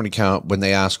retirement account when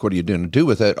they ask, what are you doing to do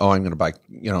with it? Oh, I'm going to buy,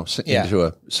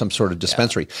 into some sort of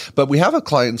dispensary. Yeah. But we have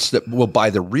clients that will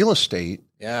buy the real estate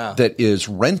that is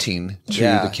renting to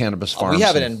the cannabis farms. We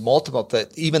have it in multiple,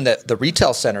 even the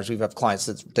retail centers. We have clients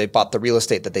that they bought the real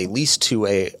estate that they lease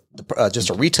to just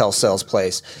a retail sales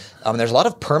place. There's a lot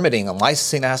of permitting and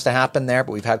licensing that has to happen there,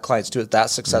 but we've had clients do it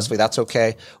that successfully. That's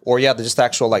okay. Or just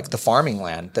actual the farming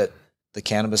land that the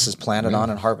cannabis is planted on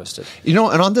and harvested. And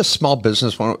on this small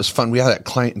business one, it was fun. We had a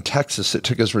client in Texas that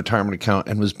took his retirement account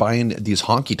and was buying these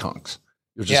honky tonks.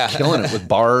 He was just killing it with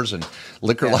bars and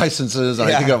liquor licenses. And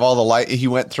I think of all the light he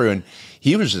went through, and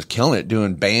he was just killing it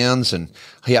doing bands. And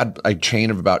he had a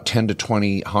chain of about 10 to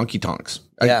 20 honky tonks.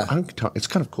 It's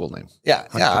kind of a cool name. Yeah.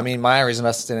 I mean, my is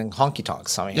invested in honky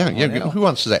tonks. Who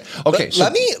wants to say? Okay.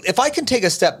 But if I can take a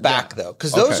step back though,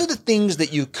 because those are the things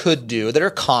that you could do that are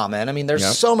common. I mean,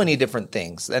 there's so many different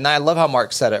things. And I love how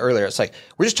Mark said it earlier. It's like,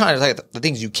 we're just trying to tell you the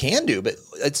things you can do, but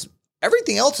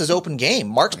everything else is open game.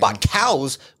 Mark's bought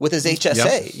cows with his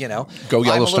HSA, Go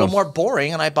Yellowstone. I'm a little more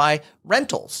boring and I buy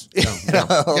rentals.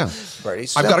 Very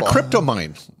simple. I've got a crypto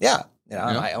mine.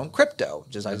 I own crypto.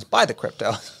 I just buy the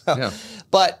crypto.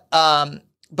 But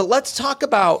let's talk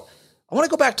about, I want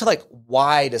to go back to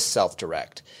why to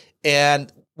self-direct.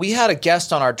 And we had a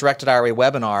guest on our Directed IRA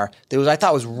webinar that I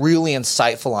thought was really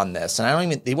insightful on this.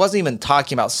 And he wasn't even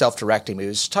talking about self-directing, but he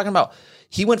was just talking about,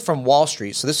 he went from Wall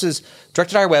Street. So this is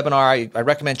Directed IRA webinar. I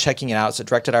recommend checking it out. It's a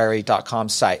directedira.com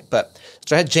site. But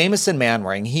so I had Jameson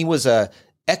Manwaring. He was a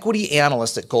equity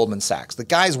analyst at Goldman Sachs. The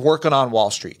guy's working on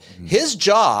Wall Street. Mm-hmm. His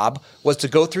job was to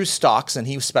go through stocks, and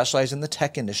he specialized in the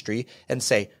tech industry, and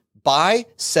say, buy,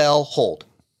 sell, hold.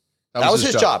 That was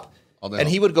his job. And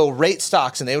he would go rate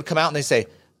stocks, and they would come out and they say,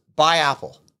 buy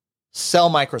Apple, sell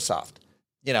Microsoft.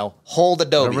 Hold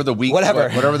Adobe,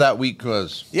 whatever that week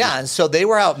was. Yeah. And so they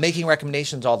were out making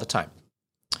recommendations all the time.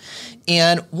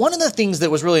 And one of the things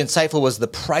that was really insightful was the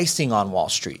pricing on Wall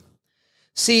Street.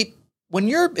 See, when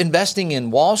you're investing in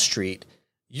Wall Street,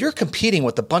 you're competing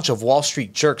with a bunch of Wall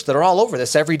Street jerks that are all over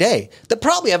this every day that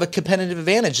probably have a competitive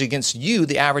advantage against you,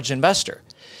 the average investor.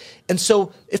 And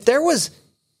so if there was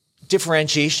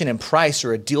differentiation in price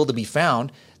or a deal to be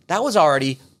found, that was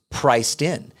already priced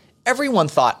in. Everyone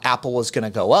thought Apple was going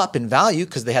to go up in value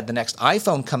because they had the next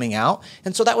iPhone coming out.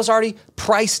 And so that was already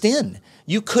priced in.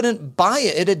 You couldn't buy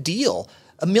it at a deal.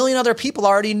 A million other people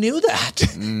already knew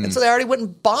that. And so they already went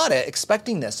and bought it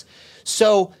expecting this.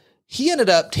 So he ended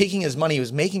up taking his money he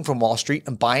was making from Wall Street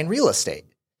and buying real estate.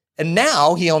 And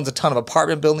now he owns a ton of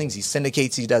apartment buildings. He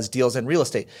syndicates, he does deals in real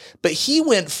estate. But he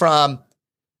went from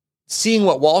seeing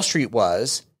what Wall Street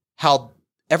was, how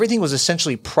everything was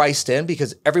essentially priced in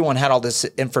because everyone had all this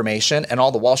information and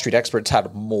all the Wall Street experts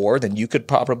had more than you could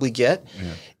probably get.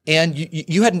 Yeah. And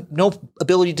you had no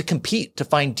ability to compete, to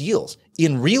find deals.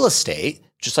 In real estate,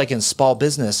 just like in small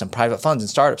business and private funds and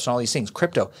startups and all these things,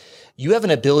 crypto, you have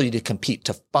an ability to compete,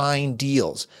 to find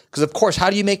deals. Because of course, how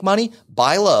do you make money?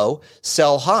 Buy low,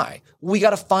 sell high. We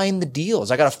got to find the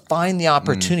deals. I got to find the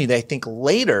opportunity that I think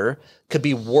later could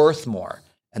be worth more.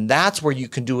 And that's where you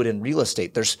can do it in real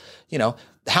estate. There's,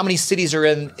 how many cities are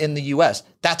in the US?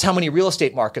 That's how many real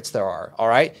estate markets there are. All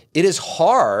right. It is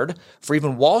hard for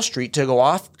even Wall Street to go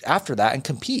off after that and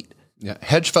compete. Yeah.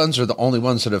 Hedge funds are the only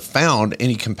ones that have found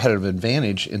any competitive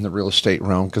advantage in the real estate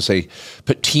realm because they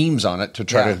put teams on it to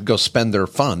try to go spend their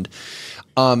fund.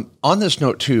 On this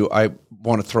note too, I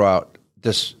want to throw out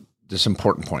this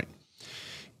important point.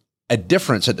 A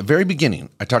difference at the very beginning,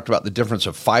 I talked about the difference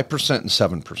of 5% and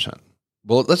 7%.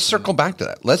 Well, let's circle back to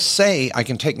that. Let's say I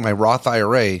can take my Roth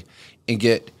IRA and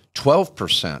get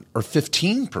 12% or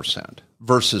 15%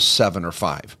 versus 7 or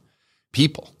 5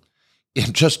 people.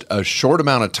 In just a short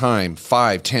amount of time,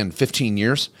 5, 10, 15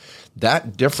 years,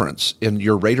 that difference in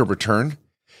your rate of return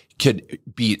could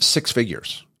be 6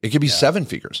 figures. It could be 7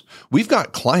 figures. We've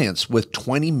got clients with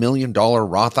 $20 million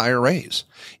Roth IRAs,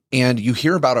 and you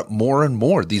hear about it more and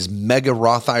more, these mega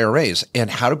Roth IRAs. And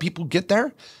how do people get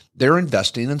there? They're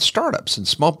investing in startups and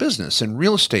small business and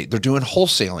real estate. They're doing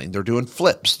wholesaling. They're doing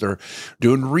flips. They're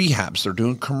doing rehabs. They're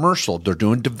doing commercial. They're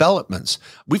doing developments.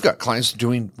 We've got clients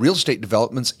doing real estate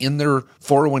developments in their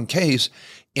 401ks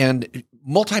and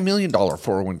multi-million-dollar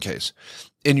 401ks.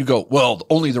 And you go, well,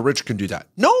 only the rich can do that.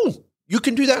 No, you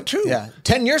can do that too. Yeah.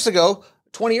 10 years ago,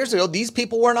 20 years ago, these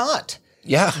people were not.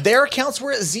 Yeah. Their accounts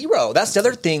were at zero. That's the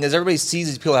other thing is everybody sees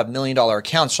these people have $1 million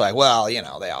accounts. They're like, well,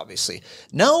 they obviously.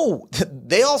 No,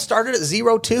 they all started at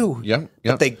zero too. Yeah.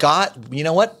 But they got, you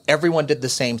know what? Everyone did the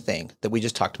same thing that we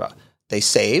just talked about. They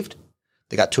saved.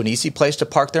 They got to an easy place to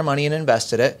park their money and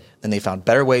invested it. Then they found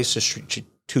better ways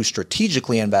to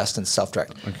strategically invest in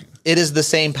self-direct. Okay. It is the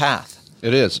same path.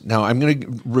 It is. Now I'm going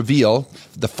to reveal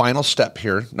the final step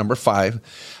here, number 5.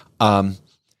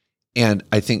 And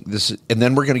I think and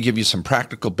then we're going to give you some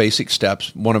practical basic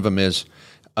steps. One of them is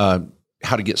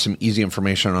how to get some easy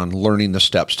information on learning the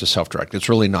steps to self-direct. It's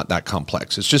really not that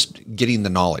complex. It's just getting the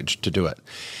knowledge to do it.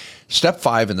 Step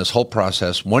 5 in this whole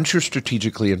process, once you're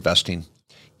strategically investing,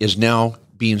 is now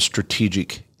being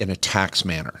strategic in a tax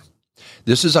manner.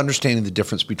 This is understanding the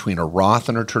difference between a Roth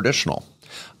and a traditional.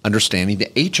 Understanding the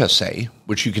HSA,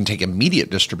 which you can take immediate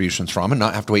distributions from and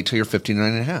not have to wait till you're 59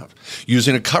 and a half.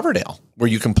 Using a Coverdale, where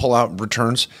you can pull out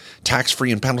returns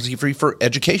tax-free and penalty-free for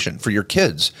education for your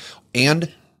kids,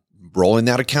 and rolling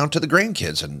that account to the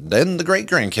grandkids and then the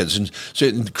great-grandkids. And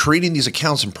so creating these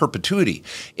accounts in perpetuity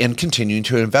and continuing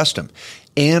to invest them.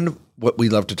 And what we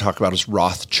love to talk about is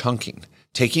Roth chunking.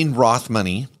 Taking Roth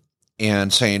money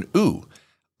and saying, ooh,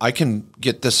 I can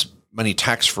get this money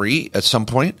tax-free at some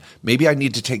point. Maybe I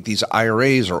need to take these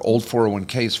IRAs or old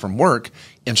 401ks from work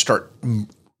and start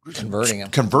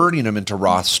converting them into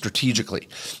Roth strategically.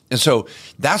 And so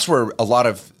that's where a lot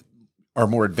of our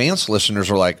more advanced listeners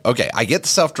are like, okay, I get the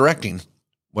self-directing.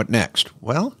 What next?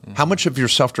 Well, how much of your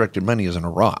self-directed money is in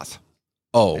a Roth?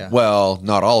 Oh, well,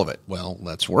 not all of it. Well,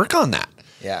 let's work on that.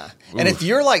 Yeah. And if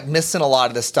you're like missing a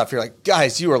lot of this stuff, you're like,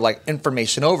 guys, you are like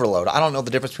information overload. I don't know the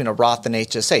difference between a Roth and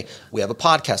HSA. We have a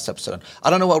podcast episode.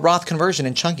 I don't know what Roth conversion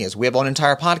and chunking is. We have an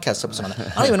entire podcast episode on that.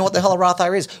 I don't even know what the hell a Roth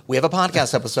IRA is. We have a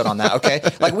podcast episode on that. Okay.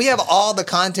 Like we have all the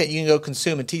content you can go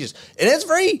consume and teach us. And it's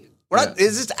free.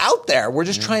 It's just out there. We're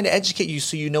just trying to educate you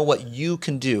so you know what you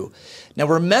can do. Now,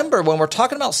 remember, when we're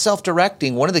talking about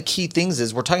self-directing, one of the key things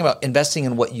is we're talking about investing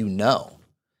in what you know.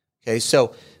 Okay.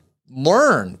 So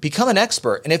learn, become an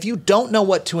expert. And if you don't know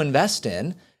what to invest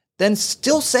in, then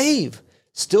still save.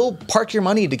 Still park your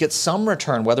money to get some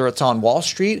return, whether it's on Wall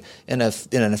Street in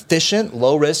an efficient,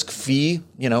 low risk fee,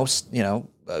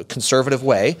 conservative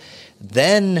way.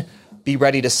 Then be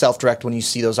ready to self-direct when you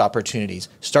see those opportunities.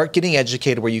 Start getting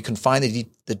educated where you can find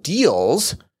the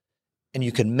deals and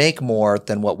you can make more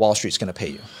than what Wall Street's going to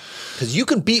pay you. Because you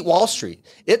can beat Wall Street.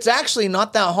 It's actually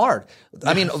not that hard.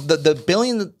 I mean, the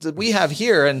billion that we have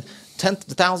here and tens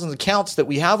of thousands of accounts that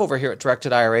we have over here at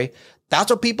Directed IRA, that's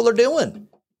what people are doing.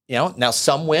 Now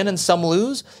some win and some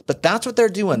lose, but that's what they're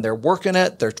doing. They're working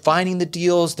it. They're finding the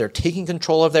deals. They're taking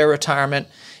control of their retirement.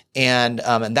 And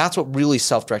that's what really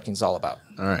self-directing is all about.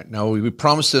 All right. Now, we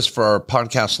promised this for our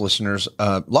podcast listeners.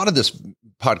 A lot of this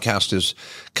podcast is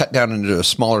cut down into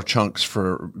smaller chunks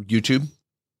for YouTube.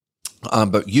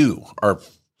 But you, our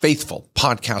faithful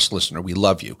podcast listener, we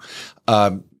love you.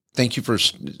 Thank you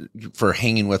for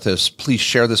hanging with us. Please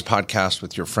share this podcast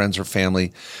with your friends or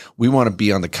family. We want to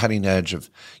be on the cutting edge of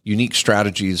unique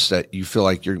strategies that you feel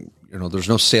like there's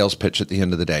no sales pitch at the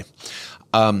end of the day.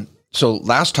 So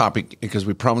last topic, because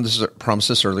we promised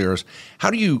this earlier, is how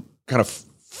do you kind of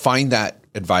find that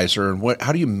advisor and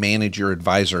how do you manage your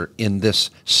advisor in this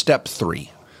step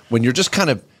 3 when you're just kind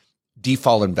of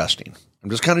default investing? I'm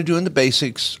just kind of doing the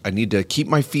basics. I need to keep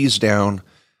my fees down.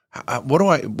 What do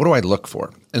I look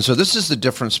for? And so this is the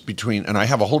difference between, and I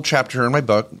have a whole chapter in my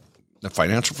book, The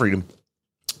Financial Freedom,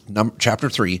 chapter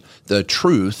 3, The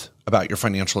Truth About Your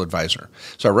Financial Advisor.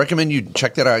 So I recommend you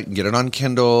check that out. You can get it on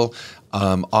Kindle,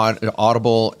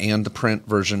 Audible, and the print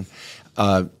version.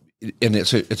 And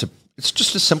it's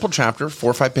just a simple chapter,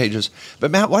 4 or 5 pages. But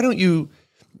Matt, why don't you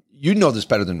know this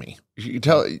better than me? You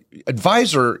tell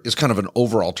advisor is kind of an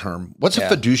overall term. What's a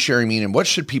fiduciary mean, and what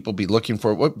should people be looking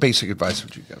for? What basic advice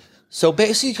would you give? So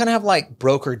basically, you kind of have like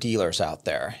broker dealers out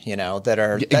there,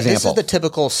 this is the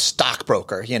typical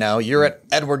stockbroker. You're at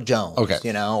Edward Jones,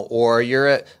 or you're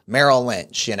at Merrill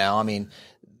Lynch.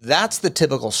 That's the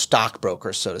typical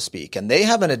stockbroker, so to speak, and they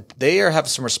have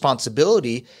some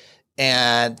responsibility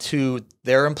and to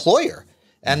their employer.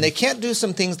 And they can't do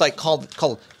some things like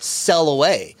called sell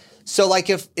away. So like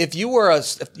if you're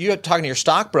talking to your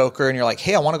stockbroker and you're like,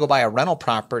 hey, I want to go buy a rental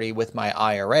property with my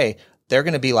IRA, they're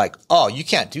going to be like, oh, you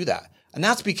can't do that. And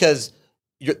that's because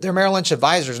their Merrill Lynch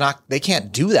advisors they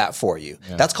can't do that for you.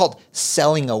 Yeah. That's called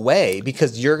selling away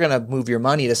because you're going to move your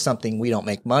money to something we don't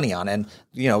make money on. And,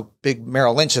 big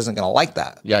Merrill Lynch isn't going to like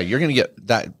that. Yeah, you're going to get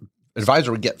that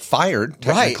advisor would get fired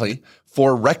technically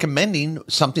for recommending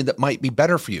something that might be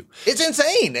better for you. It's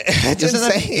insane.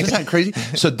 Isn't that crazy?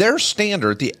 So their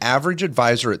standard, the average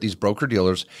advisor at these broker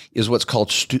dealers, is what's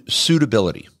called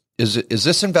suitability. Is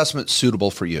this investment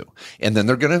suitable for you? And then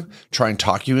they're going to try and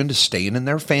talk you into staying in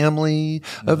their family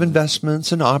of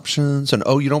investments and options. And,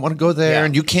 oh, you don't want to go there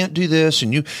and you can't do this.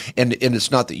 And it's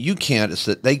not that you can't, it's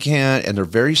that they can't. And they're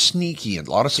very sneaky and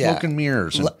a lot of smoke and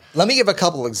mirrors. Let me give a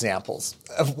couple examples.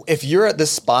 If you're at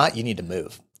this spot, you need to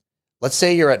move. Let's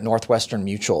say you're at Northwestern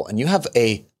Mutual and you have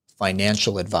a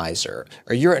financial advisor,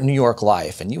 or you're at New York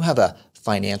Life and you have a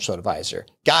financial advisor.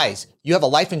 Guys, you have a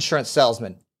life insurance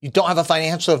salesman. You don't have a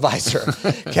financial advisor,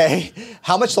 okay?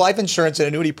 How much life insurance and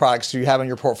annuity products do you have in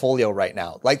your portfolio right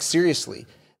now? Like, seriously,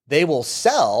 they will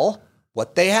sell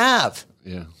what they have.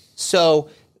 Yeah.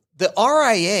 So the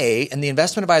RIA and the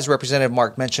investment advisor representative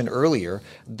Mark mentioned earlier,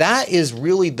 that is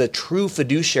really the true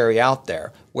fiduciary out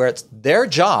there, where it's their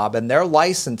job and their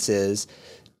license is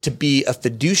to be a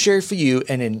fiduciary for you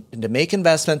and to make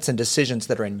investments and decisions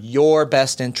that are in your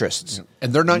best interests. Yeah.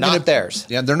 And they're not theirs.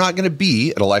 Yeah, they're not going to be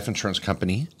at a life insurance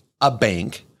company, a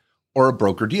bank, or a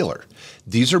broker dealer.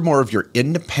 These are more of your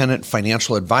independent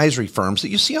financial advisory firms that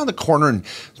you see on the corner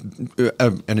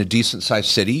in a decent sized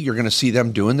city. You're going to see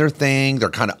them doing their thing. They're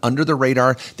kind of under the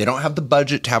radar. They don't have the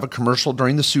budget to have a commercial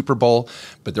during the Super Bowl,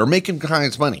 but they're making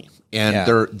kinds of money.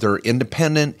 And they're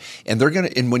independent, and they're gonna.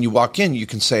 And when you walk in, you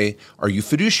can say, "Are you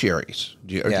fiduciaries?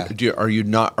 Are you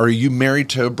not? Are you married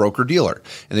to a broker dealer?"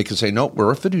 And they can say, "No,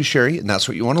 we're a fiduciary, and that's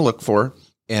what you want to look for."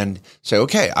 And say,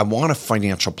 "Okay, I want a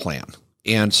financial plan."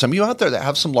 And some of you out there that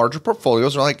have some larger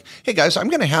portfolios are like, "Hey guys, I'm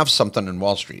going to have something in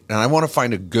Wall Street, and I want to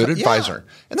find a good advisor,"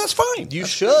 and that's fine. You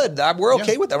should. We're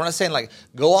okay with that. We're not saying like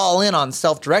go all in on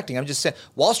self-directing. I'm just saying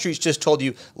Wall Street's just told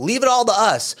you leave it all to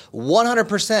us,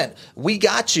 100%. We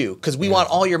got you because we want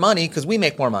all your money because we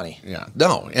make more money. Yeah,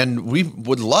 no, and we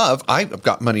would love. I've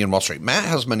got money in Wall Street. Matt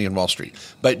has money in Wall Street,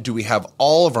 but do we have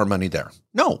all of our money there?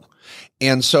 No.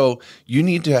 And so you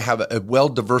need to have a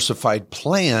well-diversified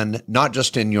plan, not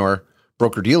just in your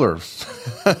broker-dealer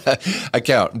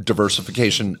account,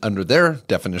 diversification under their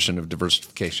definition of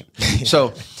diversification. So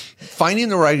finding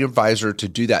the right advisor to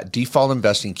do that default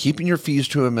investing, keeping your fees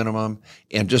to a minimum,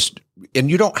 and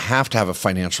you don't have to have a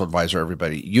financial advisor,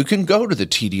 everybody. You can go to the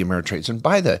TD Ameritrades and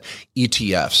buy the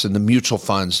ETFs and the mutual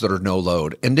funds that are no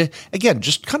load. And again,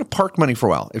 just kind of park money for a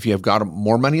while. If you have got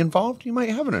more money involved, you might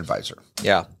have an advisor.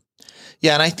 Yeah.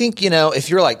 Yeah, and I think,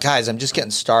 if you're like, guys, I'm just getting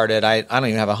started. I don't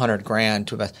even have $100,000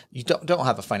 to invest. You don't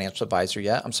have a financial advisor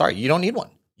yet. I'm sorry, you don't need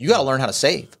one. You got to learn how to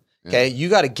save. Okay, you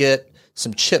got to get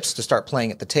some chips to start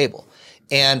playing at the table.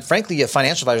 And frankly, a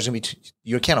financial advisor is going to be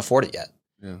you can't afford it yet.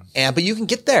 Yeah. But you can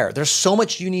get there. There's so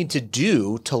much you need to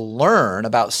do to learn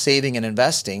about saving and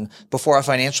investing before a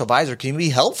financial advisor can be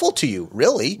helpful to you.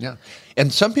 Really. Yeah.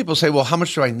 And some people say, well, how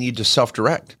much do I need to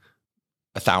self-direct?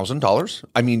 $1,000.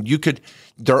 I mean,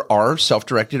 there are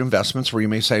self-directed investments where you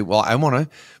may say, well, I want to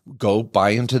go buy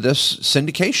into this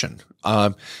syndication,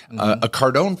 a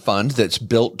Cardone fund that's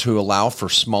built to allow for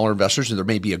smaller investors. There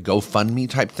may be a GoFundMe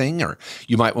type thing, or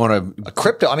you might want to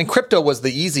crypto. I mean, crypto was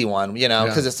the easy one,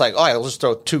 because it's like, I'll just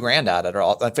throw $2,000 at it, or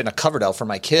I'll fit in a Coverdell for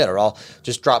my kid, or I'll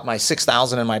just drop my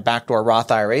 $6,000 in my backdoor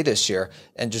Roth IRA this year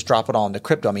and just drop it all into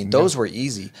crypto. I mean, those were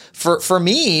easy. For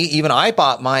me, even I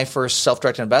bought my first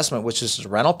self-directed investment, which is a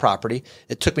rental property.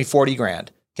 It took me $40,000.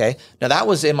 Okay. Now that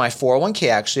was in my 401k.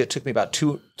 Actually, it took me about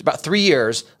 3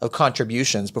 years of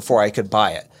contributions before I could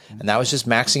buy it. And that was just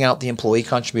maxing out the employee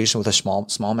contribution with a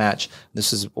small match.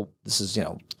 This is,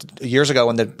 years ago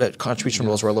when the contribution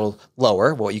rules were a little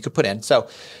lower, what you could put in. So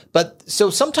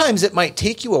sometimes it might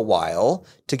take you a while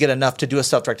to get enough to do a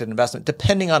self-directed investment,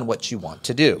 depending on what you want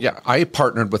to do. Yeah. I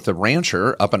partnered with a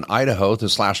rancher up in Idaho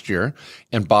this last year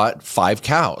and bought 5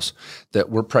 cows that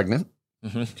were pregnant.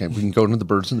 Mm-hmm. Okay, we can go into the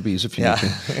birds and the bees if you need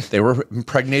to. They were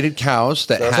impregnated cows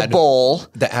that had a bull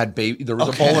that had baby. There was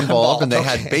a bull involved, and they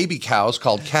had baby cows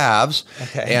called calves.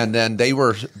 Okay. And then they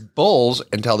were bulls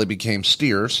until they became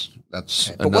steers. That's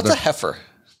But what's a heifer?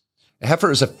 A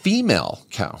heifer is a female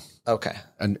cow. Okay.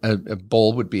 And a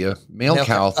bull would be a male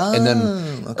cow. And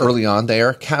then early on, they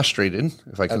are castrated,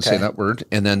 if I can say that word,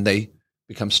 and then they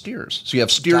become steers. So you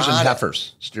have steers and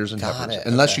heifers. Steers and heifers.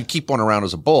 Unless you keep one around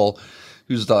as a bull,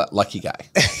 who's the lucky guy,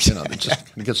 that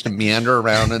just gets to meander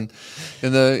around in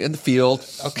the field.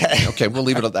 Okay, we'll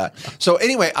leave it at that. So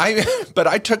anyway,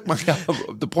 I took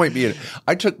the point being,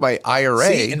 I took my IRA.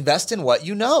 See, invest in what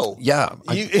you know. Yeah,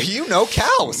 you know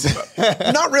cows.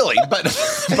 Not really, but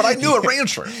I knew a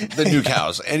rancher that knew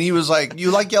cows, and he was like,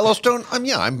 "You like Yellowstone?" I'm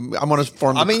on to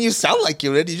form. I mean, you sound like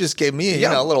you did. You just gave me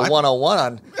a little 101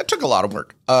 on. It took a lot of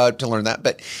work to learn that,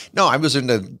 but no, I was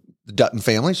into the Dutton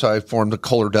family, so I formed the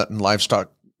Kohler Dutton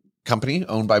Livestock Company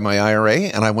owned by my IRA,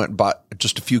 and I went and bought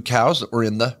just a few cows that were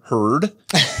in the herd.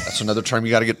 That's another term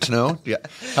you got to get to know. Yeah,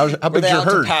 how big's your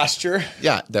herd? To pasture.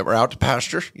 Yeah, that were out to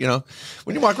pasture.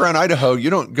 When you walk around Idaho, you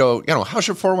don't go, how's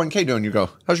your 401k doing? You go,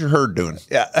 how's your herd doing?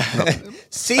 Yeah.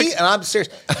 See, and I'm serious.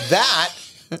 That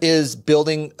is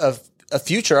building a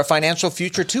financial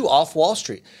future too, off Wall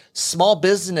Street. Small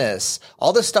business,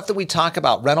 all the stuff that we talk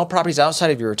about, rental properties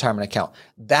outside of your retirement account,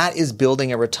 that is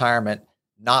building a retirement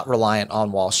not reliant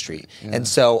on Wall Street. Yeah. And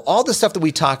so all the stuff that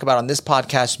we talk about on this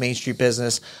podcast, Main Street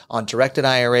Business, on Directed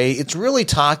IRA, it's really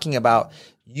talking about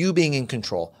you being in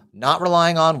control, not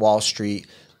relying on Wall Street,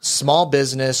 small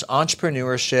business,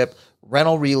 entrepreneurship,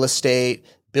 rental real estate,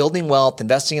 building wealth,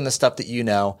 investing in the stuff that you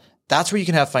know. That's where you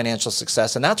can have financial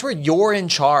success, and that's where you're in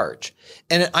charge.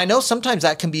 And I know sometimes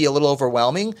that can be a little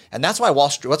overwhelming, and that's why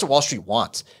that's what Wall Street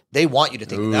wants. They want you to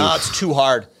think, no, it's too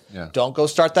hard. Yeah. Don't go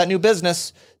start that new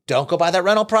business. Don't go buy that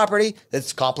rental property.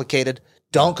 It's complicated.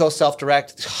 Don't go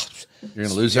self-direct. You're going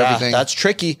to lose everything. That's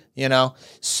tricky,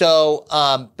 So,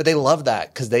 but they love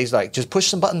that because they just push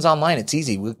some buttons online. It's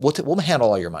easy. We'll handle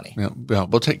all your money. Yeah,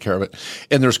 we'll take care of it.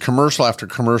 And there's commercial after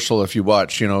commercial. If you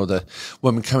watch, the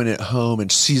woman coming in at home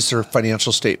and sees her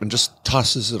financial statement, just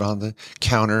tosses it on the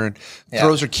counter and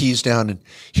throws her keys down and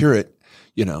hear it.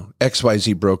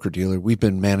 XYZ broker dealer. We've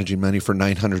been managing money for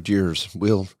 900 years.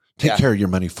 We'll take care of your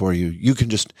money for you. You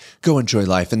can just go enjoy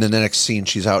life. And then the next scene,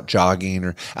 she's out jogging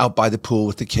or out by the pool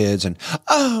with the kids. And,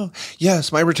 oh,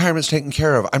 yes, my retirement's taken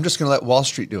care of. I'm just going to let Wall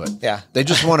Street do it. Yeah. They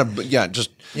just want to,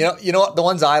 just. You know what? The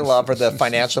ones I love are the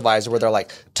financial advisor where they're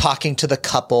like talking to the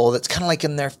couple that's kind of like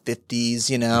in their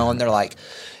 50s, and they're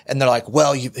like,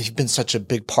 well, you've been such a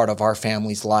big part of our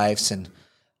family's lives. And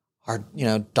our,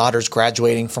 daughter's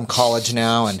graduating from college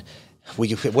now. And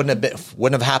it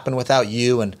wouldn't have happened without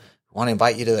you. And want to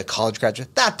invite you to the college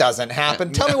graduate. That doesn't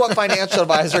happen. Tell me what financial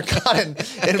advisor got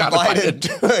invited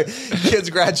to a kid's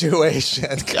graduation.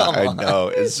 Come on. I know.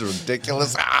 It's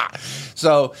ridiculous.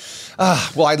 So,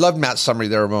 I loved Matt's summary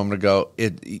there a moment ago.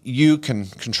 You can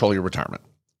control your retirement.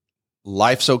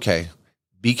 Life's okay.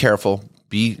 Be careful.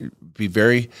 Be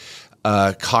very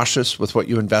cautious with what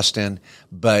you invest in,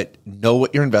 but know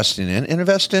what you're investing in and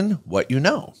invest in what you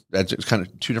know. That's kind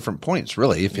of two different points,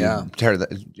 really. If you tear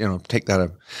that, take that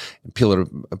and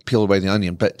peel away the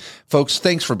onion. But folks,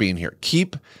 thanks for being here.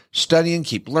 Keep studying,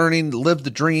 keep learning, live the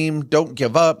dream. Don't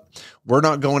give up. We're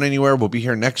not going anywhere. We'll be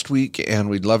here next week, and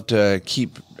we'd love to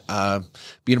keep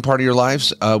being a part of your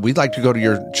lives. We'd like to go to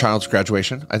your child's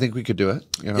graduation. I think we could do it.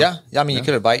 Yeah. I mean, you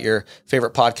could invite your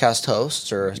favorite podcast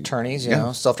hosts or attorneys,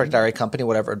 self-directed IRA company,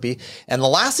 whatever it be. And the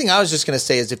last thing I was just going to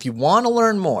say is if you want to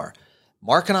learn more,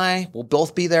 Mark and I will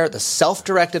both be there at the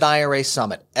Self-Directed IRA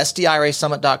Summit,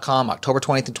 sdiraSummit.com, October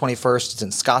 20th and 21st. It's in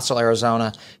Scottsdale,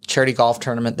 Arizona. Charity golf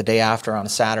tournament the day after on a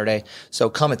Saturday. So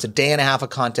come. It's a day and a half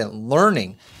of content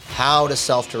learning how to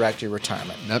self-direct your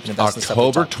retirement. That's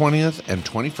October 20th and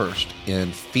 21st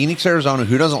in Phoenix, Arizona.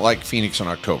 Who doesn't like Phoenix in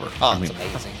October? It's amazing.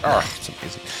 It's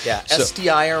amazing. Yeah, so,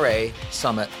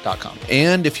 sdiraSummit.com.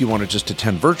 And if you want to just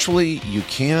attend virtually, you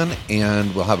can,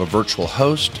 and we'll have a virtual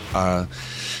host.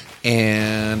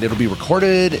 And it'll be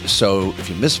recorded, so if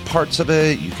you miss parts of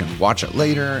it, you can watch it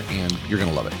later, and you're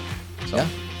going to love it. So,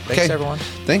 thanks, everyone.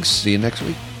 Thanks. See you next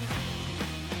week.